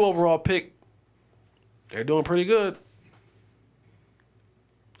number 2 overall pick, they're doing pretty good.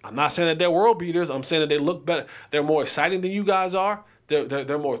 I'm not saying that they're world beaters. I'm saying that they look better. They're more exciting than you guys are.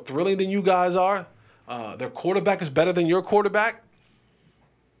 They're more thrilling than you guys are. Their quarterback is better than your quarterback.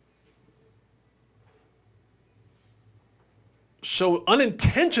 So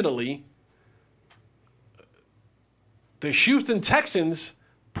unintentionally, the Houston Texans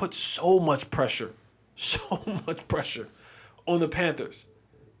put so much pressure on the Panthers.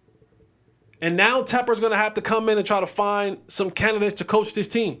 And now Tepper's going to have to come in and try to find some candidates to coach this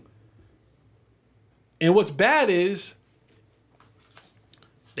team. And what's bad is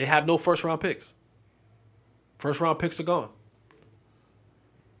they have no first-round picks. First-round picks are gone.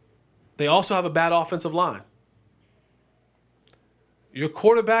 They also have a bad offensive line. Your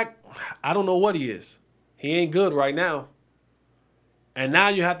quarterback, I don't know what he is. He ain't good right now. And now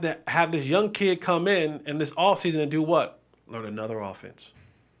you have to have this young kid come in this offseason and do what? Learn another offense.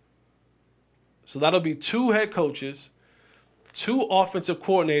 So that'll be 2 head coaches, 2 offensive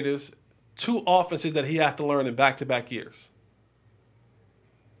coordinators, 2 offenses that he has to learn in back-to-back years.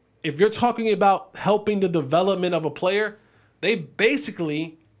 If you're talking about helping the development of a player, they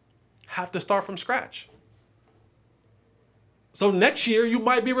basically have to start from scratch. So next year you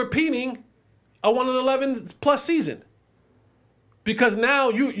might be repeating a 1-11 plus season. Because now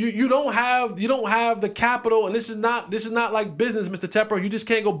you don't have the capital, and this is not like business, Mr. Tepper. You just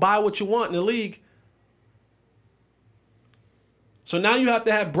can't go buy what you want in the league. So now you have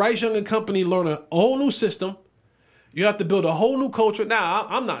to have Bryce Young and company learn a whole new system. You have to build a whole new culture. Now,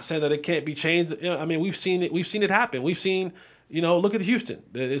 I'm not saying that it can't be changed. I mean, we've seen it. We've seen it happen. We've seen, look at Houston.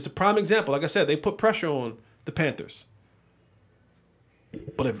 It's a prime example. Like I said, they put pressure on the Panthers.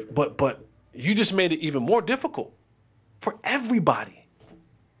 But you just made it even more difficult for everybody.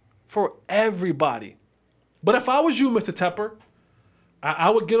 For everybody. But if I was you, Mr. Tepper, I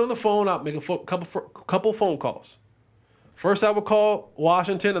would get on the phone. I'd make a couple phone calls. First, I would call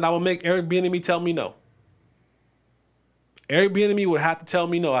Washington, and I would make Eric Bieniemy tell me no. Eric Bieniemy would have to tell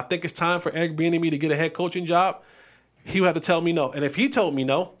me no. I think it's time for Eric Bieniemy to get a head coaching job. He would have to tell me no. And if he told me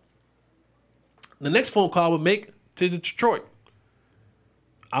no, the next phone call I would make to Detroit.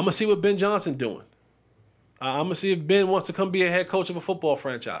 I'm going to see what Ben Johnson's doing. I'm going to see if Ben wants to come be a head coach of a football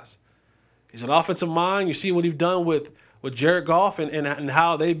franchise. He's an offensive mind. You see what he's done with Jared Goff and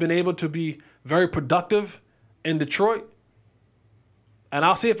how they've been able to be very productive in Detroit. And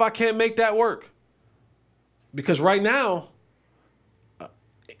I'll see if I can't make that work. Because right now,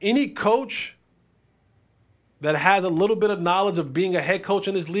 any coach that has a little bit of knowledge of being a head coach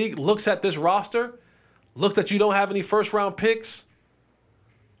in this league looks at this roster, looks that you don't have any first-round picks,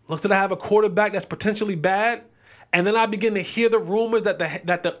 looks that I have a quarterback that's potentially bad, and then I begin to hear the rumors that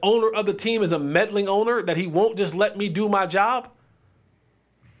the owner of the team is a meddling owner, that he won't just let me do my job.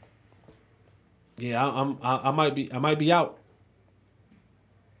 Yeah, I might be out.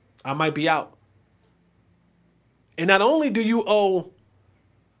 I might be out. And not only do you owe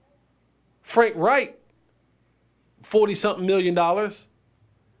Frank Reich $40-something million,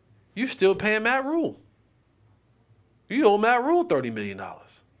 you still paying Matt Rule. You owe Matt Rule $30 million.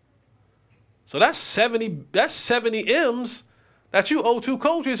 So that's 70 M's that you owe 2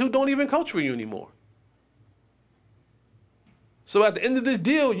 coaches who don't even coach for you anymore. So at the end of this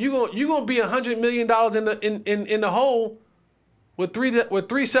deal, you're gonna be $100 million in the hole with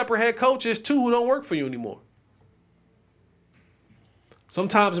 3 separate head coaches, 2 who don't work for you anymore.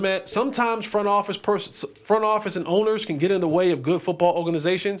 Sometimes front office and owners can get in the way of good football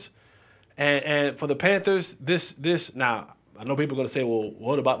organizations. And for the Panthers, this now, I know people are going to say, well,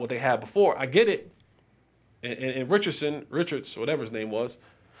 what about what they had before? I get it. And Richards, whatever his name was.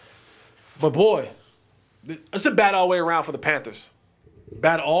 But boy, it's a bad all the way around for the Panthers.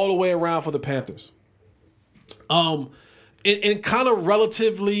 Bad all the way around for the Panthers. In kind of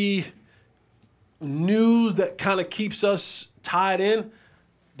relatively news that kind of keeps us tied in,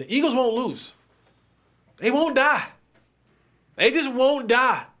 the Eagles won't lose. They won't die. They just won't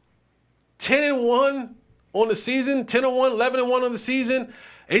die. 10-1 on the season, 10-1, 11-1 on the season.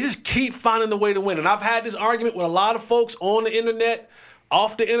 They just keep finding a way to win. And I've had this argument with a lot of folks on the internet,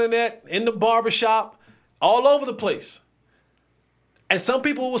 off the internet, in the barbershop, all over the place. And some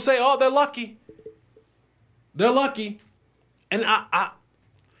people will say, oh, they're lucky. They're lucky. And I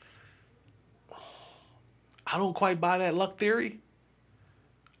don't quite buy that luck theory.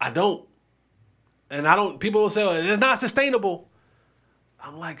 I don't. And people will say, well, it's not sustainable.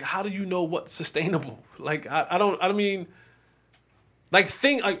 I'm like, how do you know what's sustainable? Like,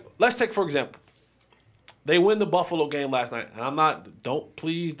 let's take, for example, they win the Buffalo game last night. And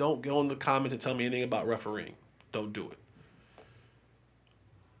please don't go in the comments and tell me anything about refereeing. Don't do it.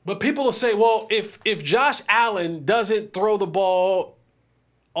 But people will say, well, if Josh Allen doesn't throw the ball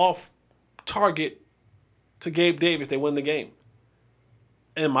off target to Gabe Davis, they win the game.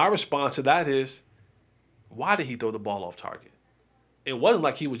 And my response to that is, why did he throw the ball off target? It wasn't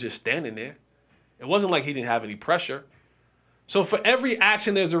like he was just standing there. It wasn't like he didn't have any pressure. So for every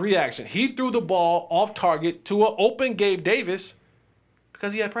action, there's a reaction. He threw the ball off target to an open Gabe Davis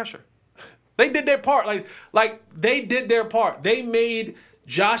because he had pressure. They did their part. Like they did their part. They made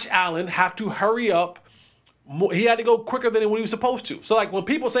Josh Allen have to hurry up. He had to go quicker than what he was supposed to. So like when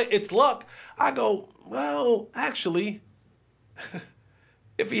people say it's luck, I go, well, actually,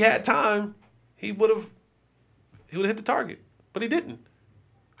 if he had time, he would have hit the target. But he didn't.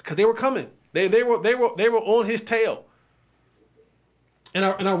 Because they were coming. They were on his tail. And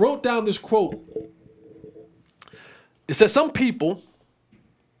I wrote down this quote. It says, some people,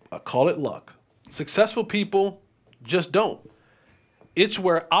 I call it luck. Successful people just don't. It's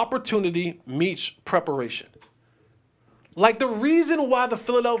where opportunity meets preparation. Like, the reason why the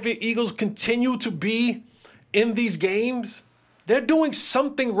Philadelphia Eagles continue to be in these games, they're doing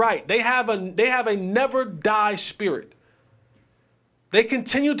something right. They have a never die spirit. They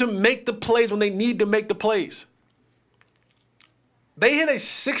continue to make the plays when they need to make the plays. They hit a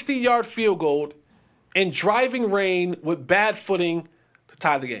 60-yard field goal in driving rain with bad footing to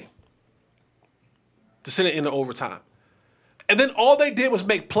tie the game, to send it into overtime. And then all they did was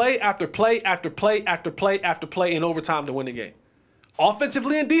make play after play after play after play after play in overtime to win the game,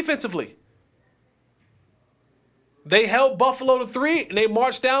 offensively and defensively. They held Buffalo to 3, and they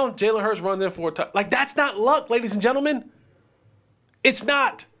marched down. Jalen Hurts runs in for a touchdown. Like, that's not luck, ladies and gentlemen. It's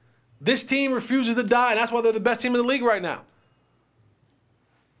not. This team refuses to die, and that's why they're the best team in the league right now.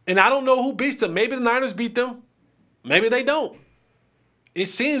 And I don't know who beats them. Maybe the Niners beat them. Maybe they don't. It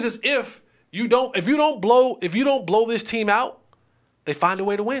seems as if you don't blow this team out, they find a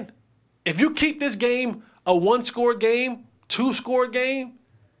way to win. If you keep this game a 1-score game, 2-score game,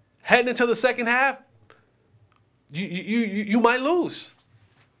 heading into the second half, you might lose.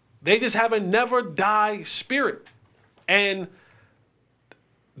 They just have a never die spirit. And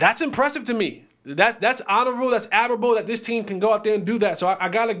that's impressive to me. That's honorable, that's admirable that this team can go out there and do that. So I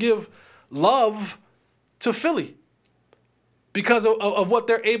got to give love to Philly because of what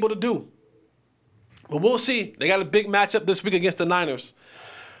they're able to do. But we'll see. They got a big matchup this week against the Niners.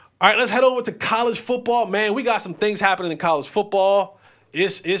 All right, let's head over to college football. Man, we got some things happening in college football.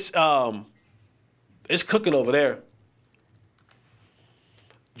 It's cooking over there.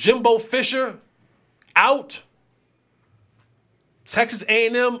 Jimbo Fisher out. Texas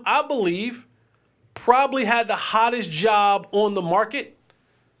A&M, I believe, probably had the hottest job on the market,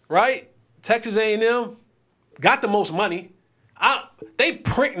 right? Texas A&M got the most money. They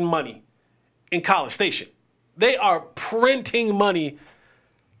printing money in College Station. They are printing money.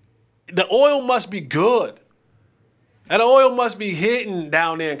 The oil must be good. And the oil must be hitting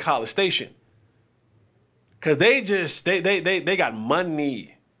down there in College Station. Because they got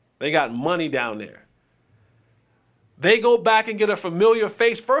money. They got money down there. They go back and get a familiar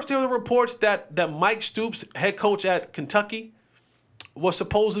face. First, there were reports that Mike Stoops, head coach at Kentucky, was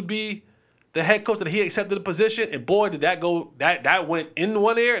supposed to be the head coach, that he accepted the position. And boy, did that go, that went in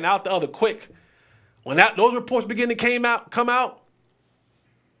one ear and out the other quick. When those reports begin to come out,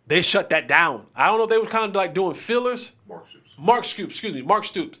 they shut that down. I don't know if they were kind of like doing fillers. Mark Stoops.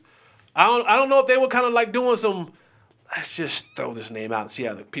 I don't know if they were kind of like doing some, let's just throw this name out and see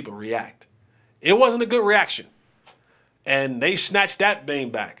how the people react. It wasn't a good reaction. And they snatched that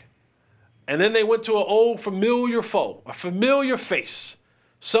name back. And then they went to an old familiar foe, a familiar face.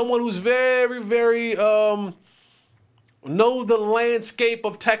 Someone who's very, very knows the landscape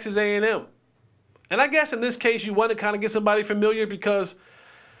of Texas A&M. And I guess in this case, you want to kind of get somebody familiar because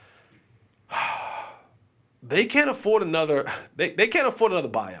they can't afford another. They can't afford another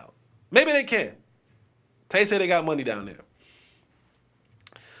buyout. Maybe they can. They say they got money down there.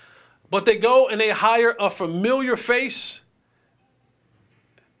 But they go and they hire a familiar face.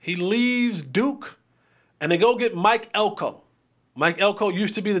 He leaves Duke, and they go get Mike Elko. Mike Elko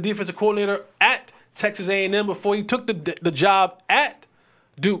used to be the defensive coordinator at Texas A&M before he took the job at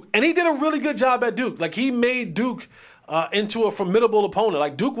Duke. And he did a really good job at Duke. Like, he made Duke into a formidable opponent.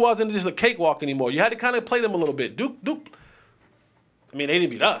 Like, Duke wasn't just a cakewalk anymore. You had to kind of play them a little bit. Duke, I mean, they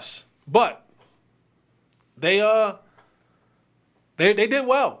didn't beat us, but they did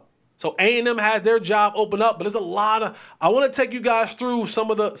well. So A&M has their job open up, but there's a lot of. I want to take you guys through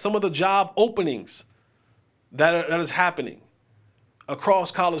some of the job openings that is happening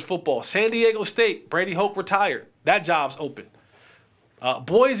across college football. San Diego State, Brady Hoke retired. That job's open.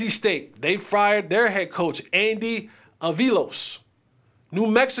 Boise State, they fired their head coach, Andy Avilos. New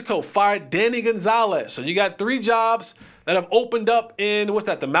Mexico fired Danny Gonzalez. So you got 3 jobs that have opened up in,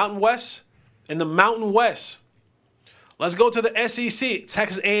 the Mountain West? In the Mountain West. Let's go to the SEC.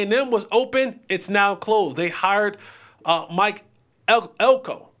 Texas A&M was open. It's now closed. They hired Mike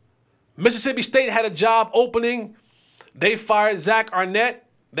Elko. Mississippi State had a job opening. They fired Zach Arnett.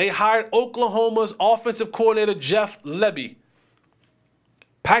 They hired Oklahoma's offensive coordinator, Jeff Lebby.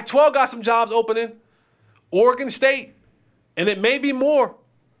 Pac-12 got some jobs opening. Oregon State, and it may be more.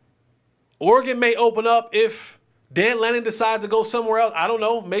 Oregon may open up if Dan Lanning decides to go somewhere else. I don't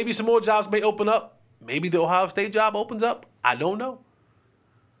know. Maybe some more jobs may open up. Maybe the Ohio State job opens up. I don't know.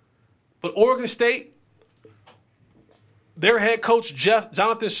 But Oregon State, their head coach,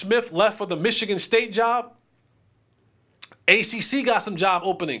 Jonathan Smith, left for the Michigan State job. ACC got some job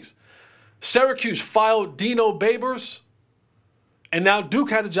openings. Syracuse filed Dino Babers. And now Duke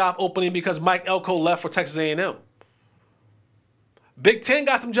had a job opening because Mike Elko left for Texas A&M. Big Ten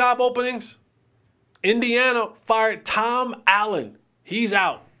got some job openings. Indiana fired Tom Allen. He's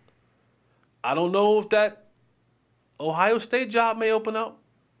out. I don't know if that Ohio State job may open up.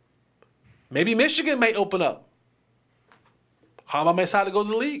 Maybe Michigan may open up. Harbaugh may decide to go to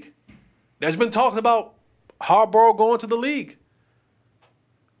the league. There's been talks about Harbaugh going to the league.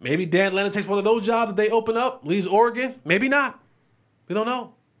 Maybe Dan Leonard takes one of those jobs if they open up, leaves Oregon. Maybe not. We don't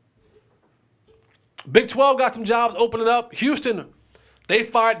know. Big 12 got some jobs opening up. Houston, they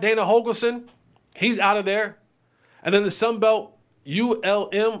fired Dana Holgerson. He's out of there. And then the Sun Belt,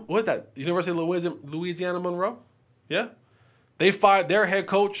 ULM, what is that? University of Louisiana Monroe? Yeah. They fired their head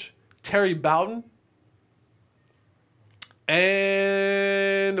coach, Terry Bowden.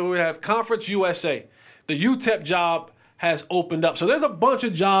 And we have Conference USA. The UTEP job has opened up. So there's a bunch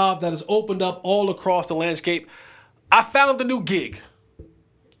of jobs that has opened up all across the landscape. I found the new gig.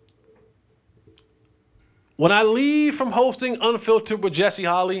 When I leave from hosting Unfiltered with Jesse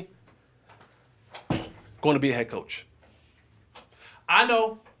Holly, going to be a head coach. I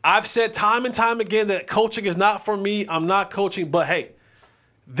know I've said time and time again that coaching is not for me. I'm not coaching, but hey,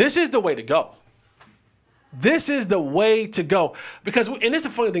 this is the way to go. This is the way to go. Because, and this is the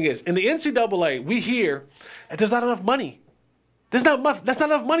funny thing is, in the NCAA, we hear that there's not enough money. That's not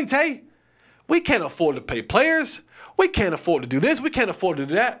enough money, Tay. We can't afford to pay players. We can't afford to do this. We can't afford to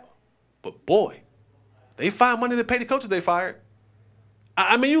do that. But boy, they find money to pay the coaches they fired.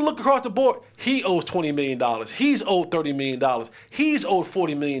 I mean, you look across the board. He owes $20 million. He's owed $30 million. He's owed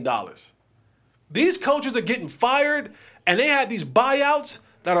 $40 million. These coaches are getting fired, and they had these buyouts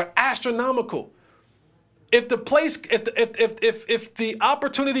that are astronomical. If the place, if the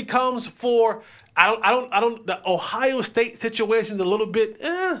opportunity comes for, the Ohio State situation is a little bit,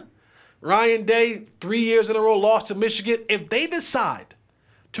 Ryan Day, 3 years in a row, lost to Michigan. If they decide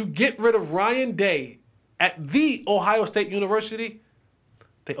to get rid of Ryan Day at the Ohio State University,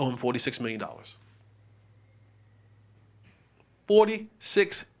 they owe him $46 million.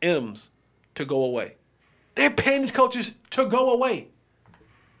 46 M's to go away. They're paying these coaches to go away.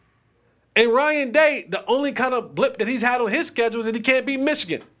 And Ryan Day, the only kind of blip that he's had on his schedule is that he can't beat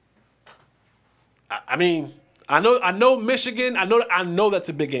Michigan. I mean, I know Michigan. I know that's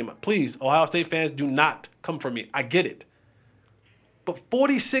a big game. Please, Ohio State fans, do not come for me. I get it. But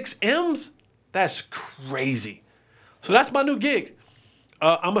 46 M's? That's crazy. So that's my new gig.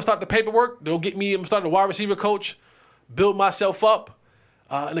 I'm going to start the paperwork. They'll get me, I'm starting a wide receiver coach, build myself up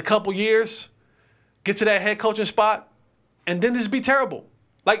in a couple years, get to that head coaching spot, and then just be terrible.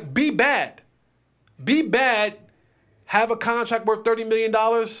 Like, be bad. Be bad, have a contract worth $30 million,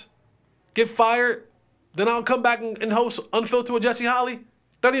 get fired, then I'll come back and host Unfiltered with Jesse Holly,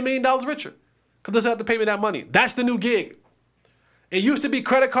 $30 million richer, because doesn't have to pay me that money. That's the new gig. It used to be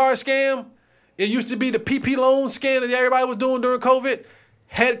credit card scam. It used to be the PP loan scam that everybody was doing during COVID.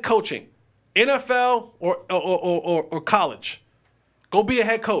 Head coaching, NFL or college. Go be a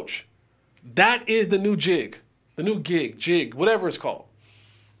head coach. That is the new jig, whatever it's called.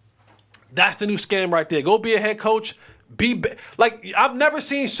 That's the new scam right there. Go be a head coach. Like, I've never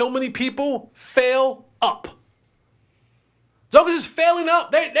seen so many people fail up. Jokers is failing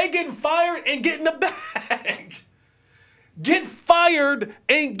up. They getting fired and getting the bag. Get fired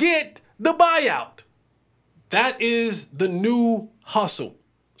and get the buyout. That is the new hustle.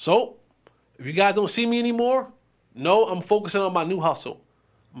 So, if you guys don't see me anymore, no, I'm focusing on my new hustle.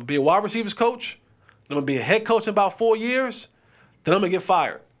 I'm going to be a wide receivers coach. I'm going to be a head coach in about 4 years. Then I'm going to get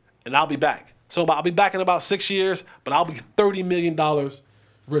fired. And I'll be back. So I'll be back in about 6 years, but I'll be $30 million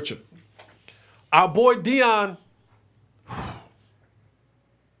richer. Our boy DaRon,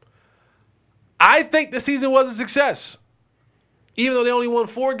 I think the season was a success. Even though they only won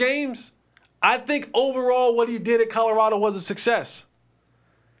 4 games, I think overall what he did at Colorado was a success.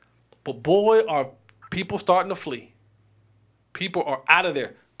 But boy, are people starting to flee. People are out of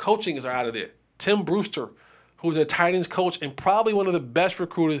there. Coachings are out of there. Tim Brewster, who's a tight ends coach and probably one of the best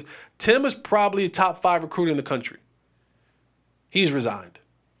recruiters. Tim is probably a top 5 recruiter in the country. He's resigned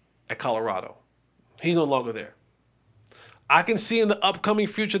at Colorado. He's no longer there. I can see in the upcoming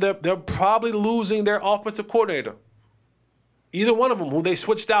future that they're probably losing their offensive coordinator. Either one of them, who they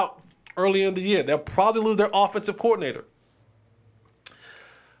switched out earlier in the year, they'll probably lose their offensive coordinator.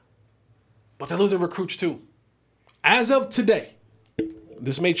 But they're losing recruits too. As of today,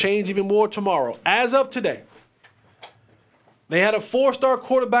 this may change even more tomorrow. As of today, they had a 4-star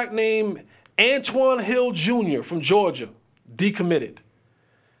quarterback named Antoine Hill Jr. from Georgia, decommitted.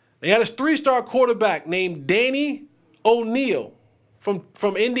 They had a 3-star quarterback named Danny O'Neal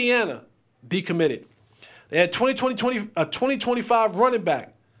from Indiana, decommitted. They had a 2025 running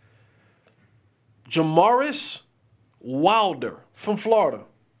back, Jamaris Wilder from Florida,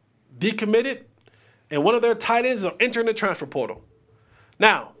 decommitted. and one of their tight ends are entering the transfer portal.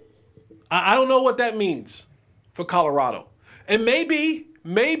 Now, I don't know what that means for Colorado. And maybe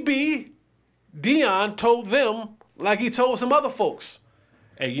Deion told them, like he told some other folks,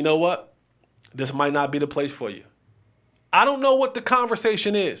 hey, you know what? This might not be the place for you. I don't know what the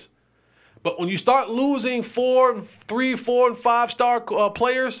conversation is. But when you start losing 3, 4, and 5-star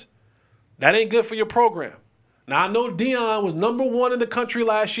players, that ain't good for your program. Now, I know Deion was number 1 in the country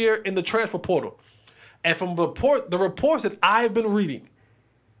last year in the transfer portal. And from the reports that I've been reading,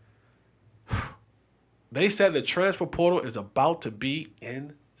 they said the transfer portal is about to be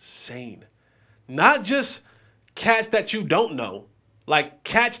insane. Not just cats that you don't know, like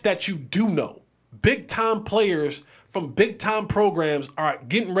cats that you do know. Big-time players from big-time programs are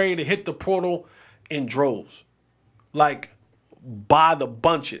getting ready to hit the portal in droves. Like, by the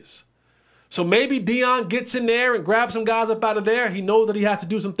bunches. So maybe Deion gets in there and grabs some guys up out of there. He knows that he has to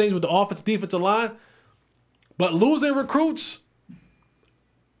do some things with the offense, defensive line. But losing recruits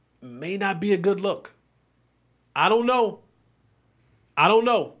may not be a good look. I don't know.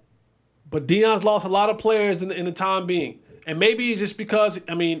 But Deion's lost a lot of players in the time being. And maybe it's just because,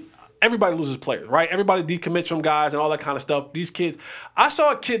 everybody loses players, right? Everybody decommits from guys and all that kind of stuff. These kids. I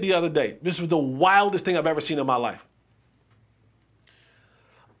saw a kid the other day. This was the wildest thing I've ever seen in my life.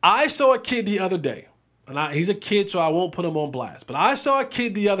 I saw a kid the other day, and he's a kid, so I won't put him on blast. But I saw a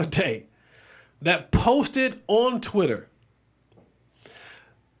kid the other day that posted on Twitter,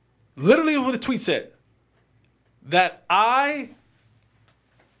 literally what the tweet said, that I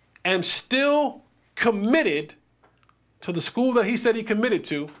am still committed to the school that he said he committed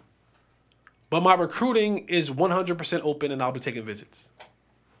to, but my recruiting is 100% open and I'll be taking visits.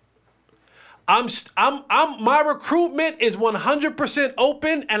 My recruitment is 100%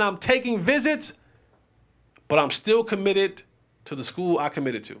 open and I'm taking visits, but I'm still committed to the school I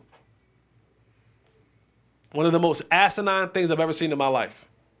committed to. One of the most asinine things I've ever seen in my life.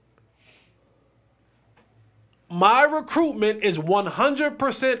 My recruitment is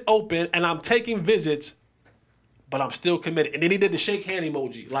 100% open and I'm taking visits, but I'm still committed. And then he did the shake hand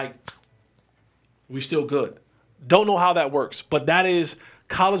emoji, like, we still good. Don't know how that works, but that is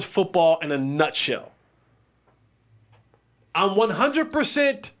college football in a nutshell. My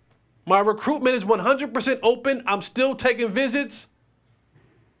recruitment is 100% open. I'm still taking visits,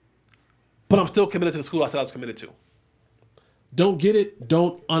 but I'm still committed to the school I said I was committed to. Don't get it,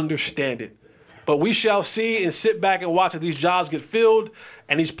 don't understand it. But we shall see and sit back and watch as these jobs get filled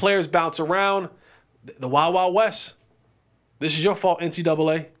and these players bounce around. The Wild Wild West. This is your fault,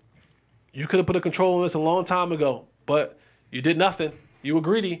 NCAA. You could have put a control on this a long time ago, but you did nothing. You were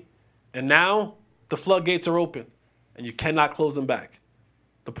greedy. And now the floodgates are open, and you cannot close them back.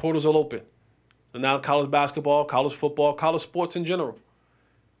 The portals are open. And now college basketball, college football, college sports in general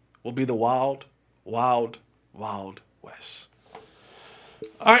will be the wild, wild, wild west.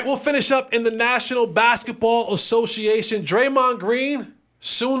 All right, we'll finish up in the National Basketball Association. Draymond Green,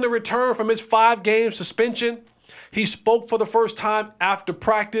 soon to return from his 5-game suspension. He spoke for the first time after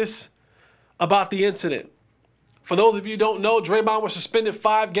practice about the incident. For those of you who don't know, Draymond was suspended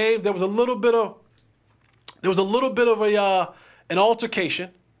 5 games. There was a little bit of an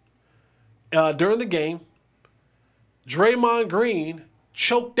altercation during the game. Draymond Green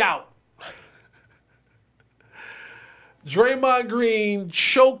choked out. Draymond Green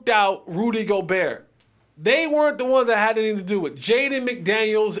choked out Rudy Gobert. They weren't the ones that had anything to do with it. Jaden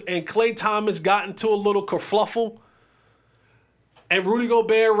McDaniels and Klay Thomas got into a little kerfluffle. And Rudy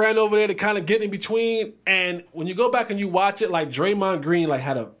Gobert ran over there to kind of get in between. And when you go back and you watch it, like Draymond Green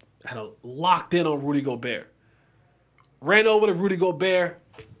had a locked in on Rudy Gobert. Ran over to Rudy Gobert.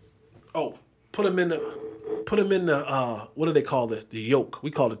 Oh, put him in the what do they call this? The yoke. We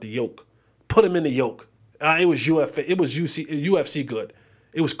call it the yoke. Put him in the yoke. It was UFC good.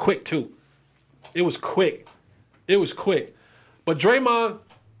 It was quick too. It was quick. But Draymond,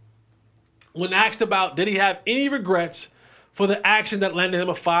 when asked about did he have any regrets for the action that landed him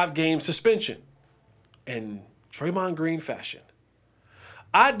a 5-game suspension, in Draymond Green fashion,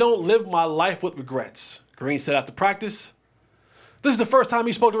 I don't live my life with regrets, Green said after practice. This is the first time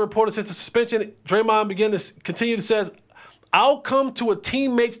he spoke to reporters since the suspension. Draymond continued to say, I'll come to a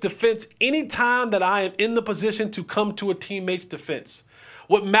teammate's defense anytime that I am in the position to come to a teammate's defense.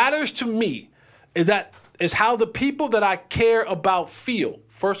 What matters to me is how the people that I care about feel,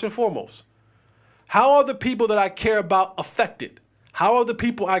 first and foremost. How are the people that I care about affected? How are the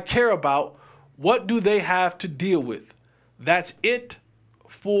people I care about, what do they have to deal with? That's it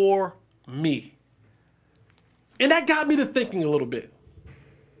for me. And that got me to thinking a little bit.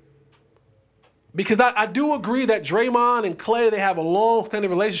 Because I do agree that Draymond and Klay, they have a long-standing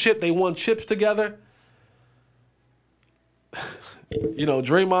relationship. They won chips together. You know,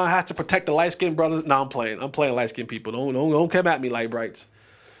 Draymond has to protect the light-skinned brothers. No, I'm playing light-skinned people. Don't come at me, light brights.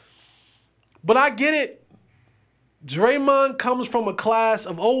 But I get it. Draymond comes from a class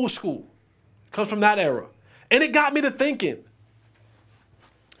of old school. Comes from that era. And it got me to thinking,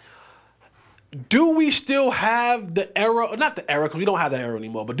 do we still have the era, not the era because we don't have that era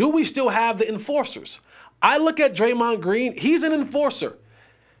anymore, but do we still have the enforcers? I look at Draymond Green, he's an enforcer.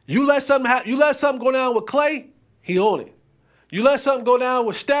 You let something go down with Clay, he on it. You let something go down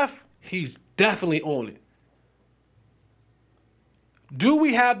with Steph, he's definitely on it. Do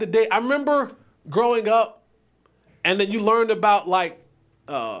we have the day? I remember growing up, and then you learned about like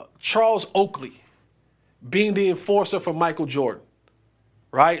Charles Oakley being the enforcer for Michael Jordan,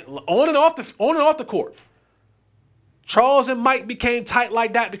 right? On and off the court. Charles and Mike became tight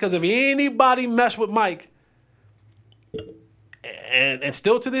like that because if anybody messed with Mike, and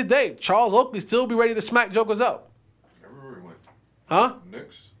still to this day, Charles Oakley still be ready to smack jokers up. Everywhere he went. Huh?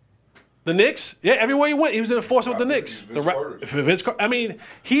 Knicks. The Knicks? Yeah, everywhere he went, he was an enforcer with the Knicks. I mean,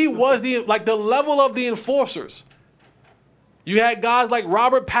 he was the level of the enforcers. You had guys like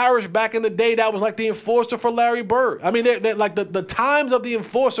Robert Parrish back in the day that was like the enforcer for Larry Bird. I mean, they're like the times of the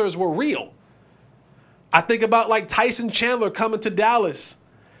enforcers were real. I think about like Tyson Chandler coming to Dallas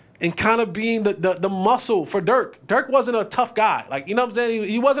and kind of being the muscle for Dirk. Dirk wasn't a tough guy. Like, you know what I'm saying?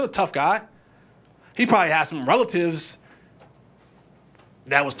 He wasn't a tough guy. He probably had some relatives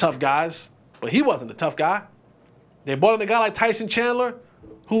that was tough guys, but he wasn't a tough guy. They brought in a guy like Tyson Chandler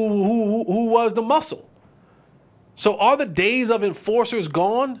who was the muscle. So are the days of enforcers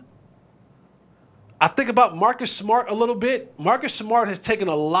gone? I think about Marcus Smart a little bit. Marcus Smart has taken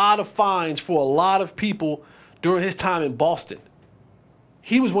a lot of fines for a lot of people during his time in Boston.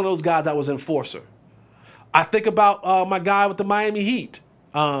 He was one of those guys that was enforcer. I think about my guy with the Miami Heat.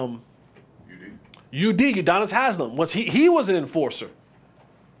 UD, Udonis Haslem. He was an enforcer.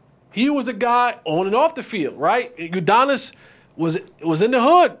 He was a guy on and off the field, right? Udonis was in the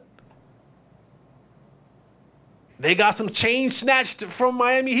hood. They got some change snatched from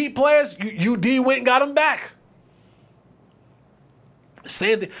Miami Heat players. UD went and got him back.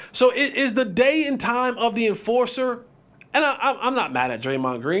 Same thing. So it is the day and time of the enforcer. And I'm not mad at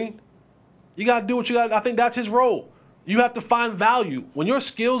Draymond Green. You got to do what you got. I think that's his role. You have to find value. When your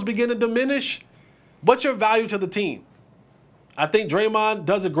skills begin to diminish, what's your value to the team? I think Draymond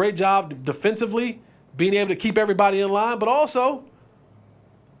does a great job defensively, being able to keep everybody in line. But also,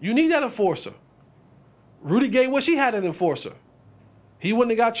 you need that enforcer. Rudy Gay wish he had an enforcer. He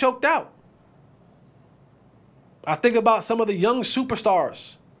wouldn't have got choked out. I think about some of the young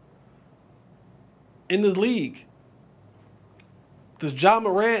superstars in this league. Does John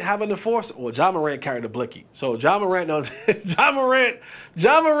Morant have an enforcer? Well, John Morant carried a blicky. So John Morant don't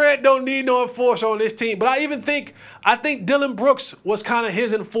need no enforcer on this team. But I think Dylan Brooks was kind of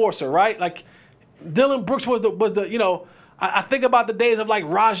his enforcer, right? Like Dylan Brooks was the I think about the days of like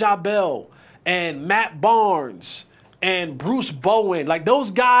Rajah Bell and Matt Barnes and Bruce Bowen, like those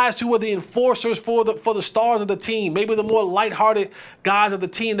guys who were the enforcers for the stars of the team, maybe the more lighthearted guys of the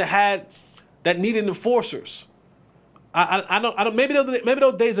team that needed enforcers. I don't. Maybe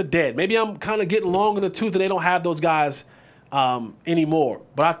those days are dead. Maybe I'm kind of getting long in the tooth and they don't have those guys anymore.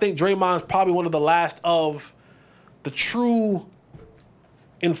 But I think Draymond's probably one of the last of the true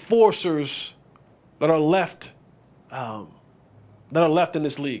enforcers that are left in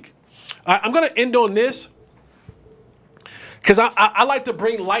this league. I'm going to end on this because I like to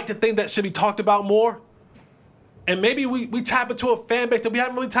bring light to things that should be talked about more. And maybe we tap into a fan base that we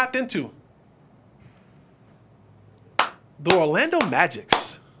haven't really tapped into. The Orlando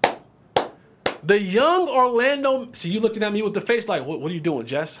Magics. The young Orlando... See, you looking at me with the face like, what are you doing,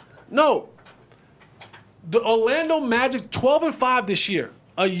 Jess? No. The Orlando Magic, 12-5 this year.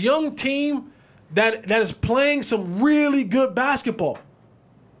 A young team that is playing some really good basketball.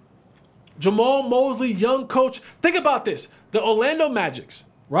 Jamal Mosley, young coach. Think about this. The Orlando Magics,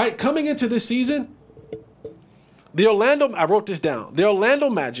 right? Coming into this season, I wrote this down. The Orlando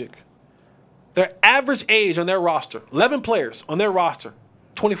Magic, their average age on their roster, 11 players on their roster,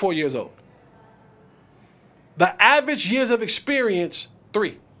 24 years old. The average years of experience,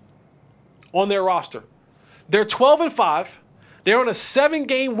 3 on their roster. They're 12-5. They're on a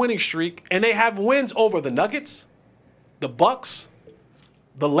 7-game winning streak, and they have wins over the Nuggets, the Bucks,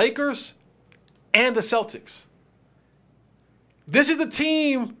 the Lakers, and the Celtics. This is a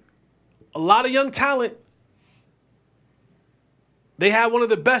team, a lot of young talent. They have one of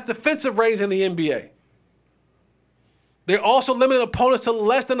the best defensive ratings in the NBA. They're also limiting opponents to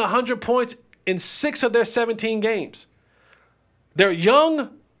less than 100 points in 6 of their 17 games. They're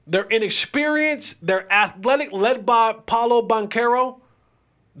young, They're inexperienced. They're athletic, led by Paulo Banchero,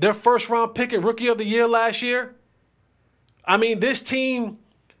 their first-round pick and Rookie of the Year last year. I mean, this team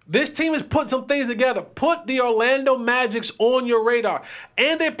has put some things together. Put the Orlando Magics on your radar,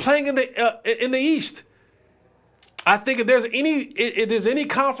 and they're playing in the East. I think if there's any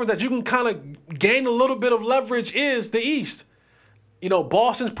conference that you can kind of gain a little bit of leverage, is the East. You know,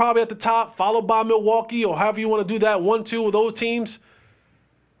 Boston's probably at the top, followed by Milwaukee, or however you want to do that, 1-2 of those teams.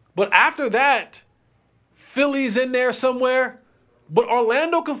 But after that, Philly's in there somewhere. But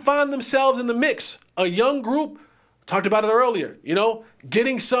Orlando can find themselves in the mix. A young group, talked about it earlier, you know,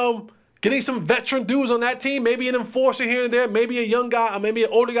 getting some veteran dudes on that team, maybe an enforcer here and there, maybe a young guy, or maybe an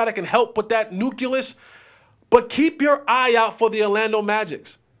older guy that can help with that nucleus. But keep your eye out for the Orlando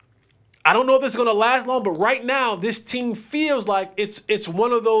Magics. I don't know if this is going to last long, but right now, this team feels like it's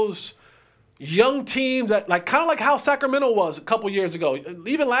one of those young teams that, like, kind of like how Sacramento was a couple years ago,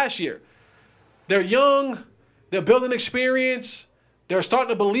 even last year. They're young, they're building experience, they're starting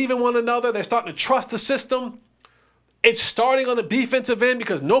to believe in one another, they're starting to trust the system. It's starting on the defensive end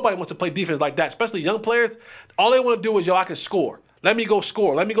because nobody wants to play defense like that, especially young players. All they want to do is, I can score. Let me go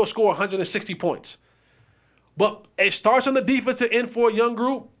score. Let me go score 160 points. But it starts on the defensive end for a young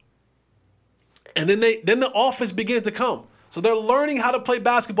group, and then the offense begins to come. So they're learning how to play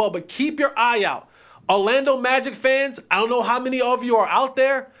basketball, but keep your eye out. Orlando Magic fans, I don't know how many of you are out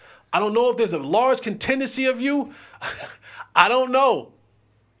there. I don't know if there's a large contingency of you. I don't know.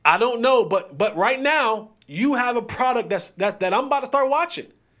 But right now, you have a product that I'm about to start watching.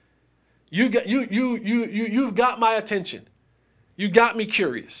 You've got my attention. You got me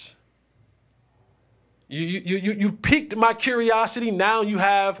curious. You piqued my curiosity. Now you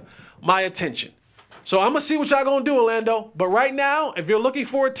have my attention. So I'm gonna see what y'all gonna do, Orlando. But right now, if you're looking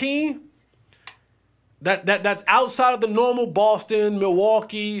for a team that's outside of the normal Boston,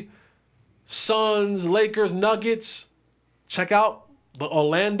 Milwaukee, Suns, Lakers, Nuggets, check out the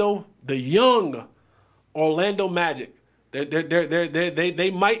young Orlando Magic.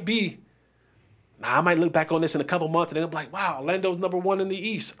 They might be. Now, I might look back on this in a couple months and they'll be like, wow, Orlando's number one in the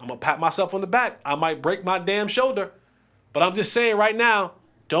East. I'm going to pat myself on the back. I might break my damn shoulder. But I'm just saying right now,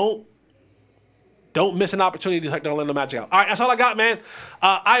 don't miss an opportunity to check the Orlando Magic out. All right, that's all I got, man.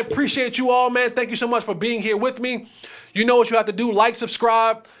 I appreciate you all, man. Thank you so much for being here with me. You know what you have to do. Like,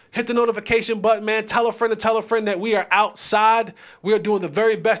 subscribe, hit the notification button, man. Tell a friend that we are outside. We are doing the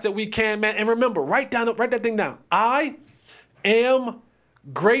very best that we can, man. And remember, write that thing down. I am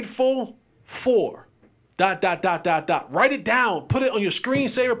grateful for ... Write it down. Put it on your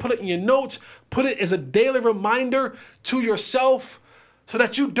screensaver. Put it in your notes. Put it as a daily reminder to yourself so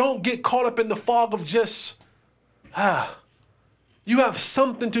that you don't get caught up in the fog of just, you have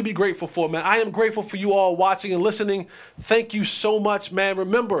something to be grateful for, man. I am grateful for you all watching and listening. Thank you so much, man.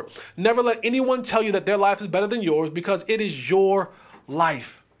 Remember, never let anyone tell you that their life is better than yours because it is your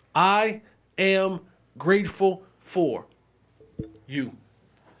life. I am grateful for you.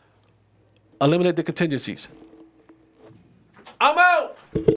 Eliminate the contingencies. I'm out.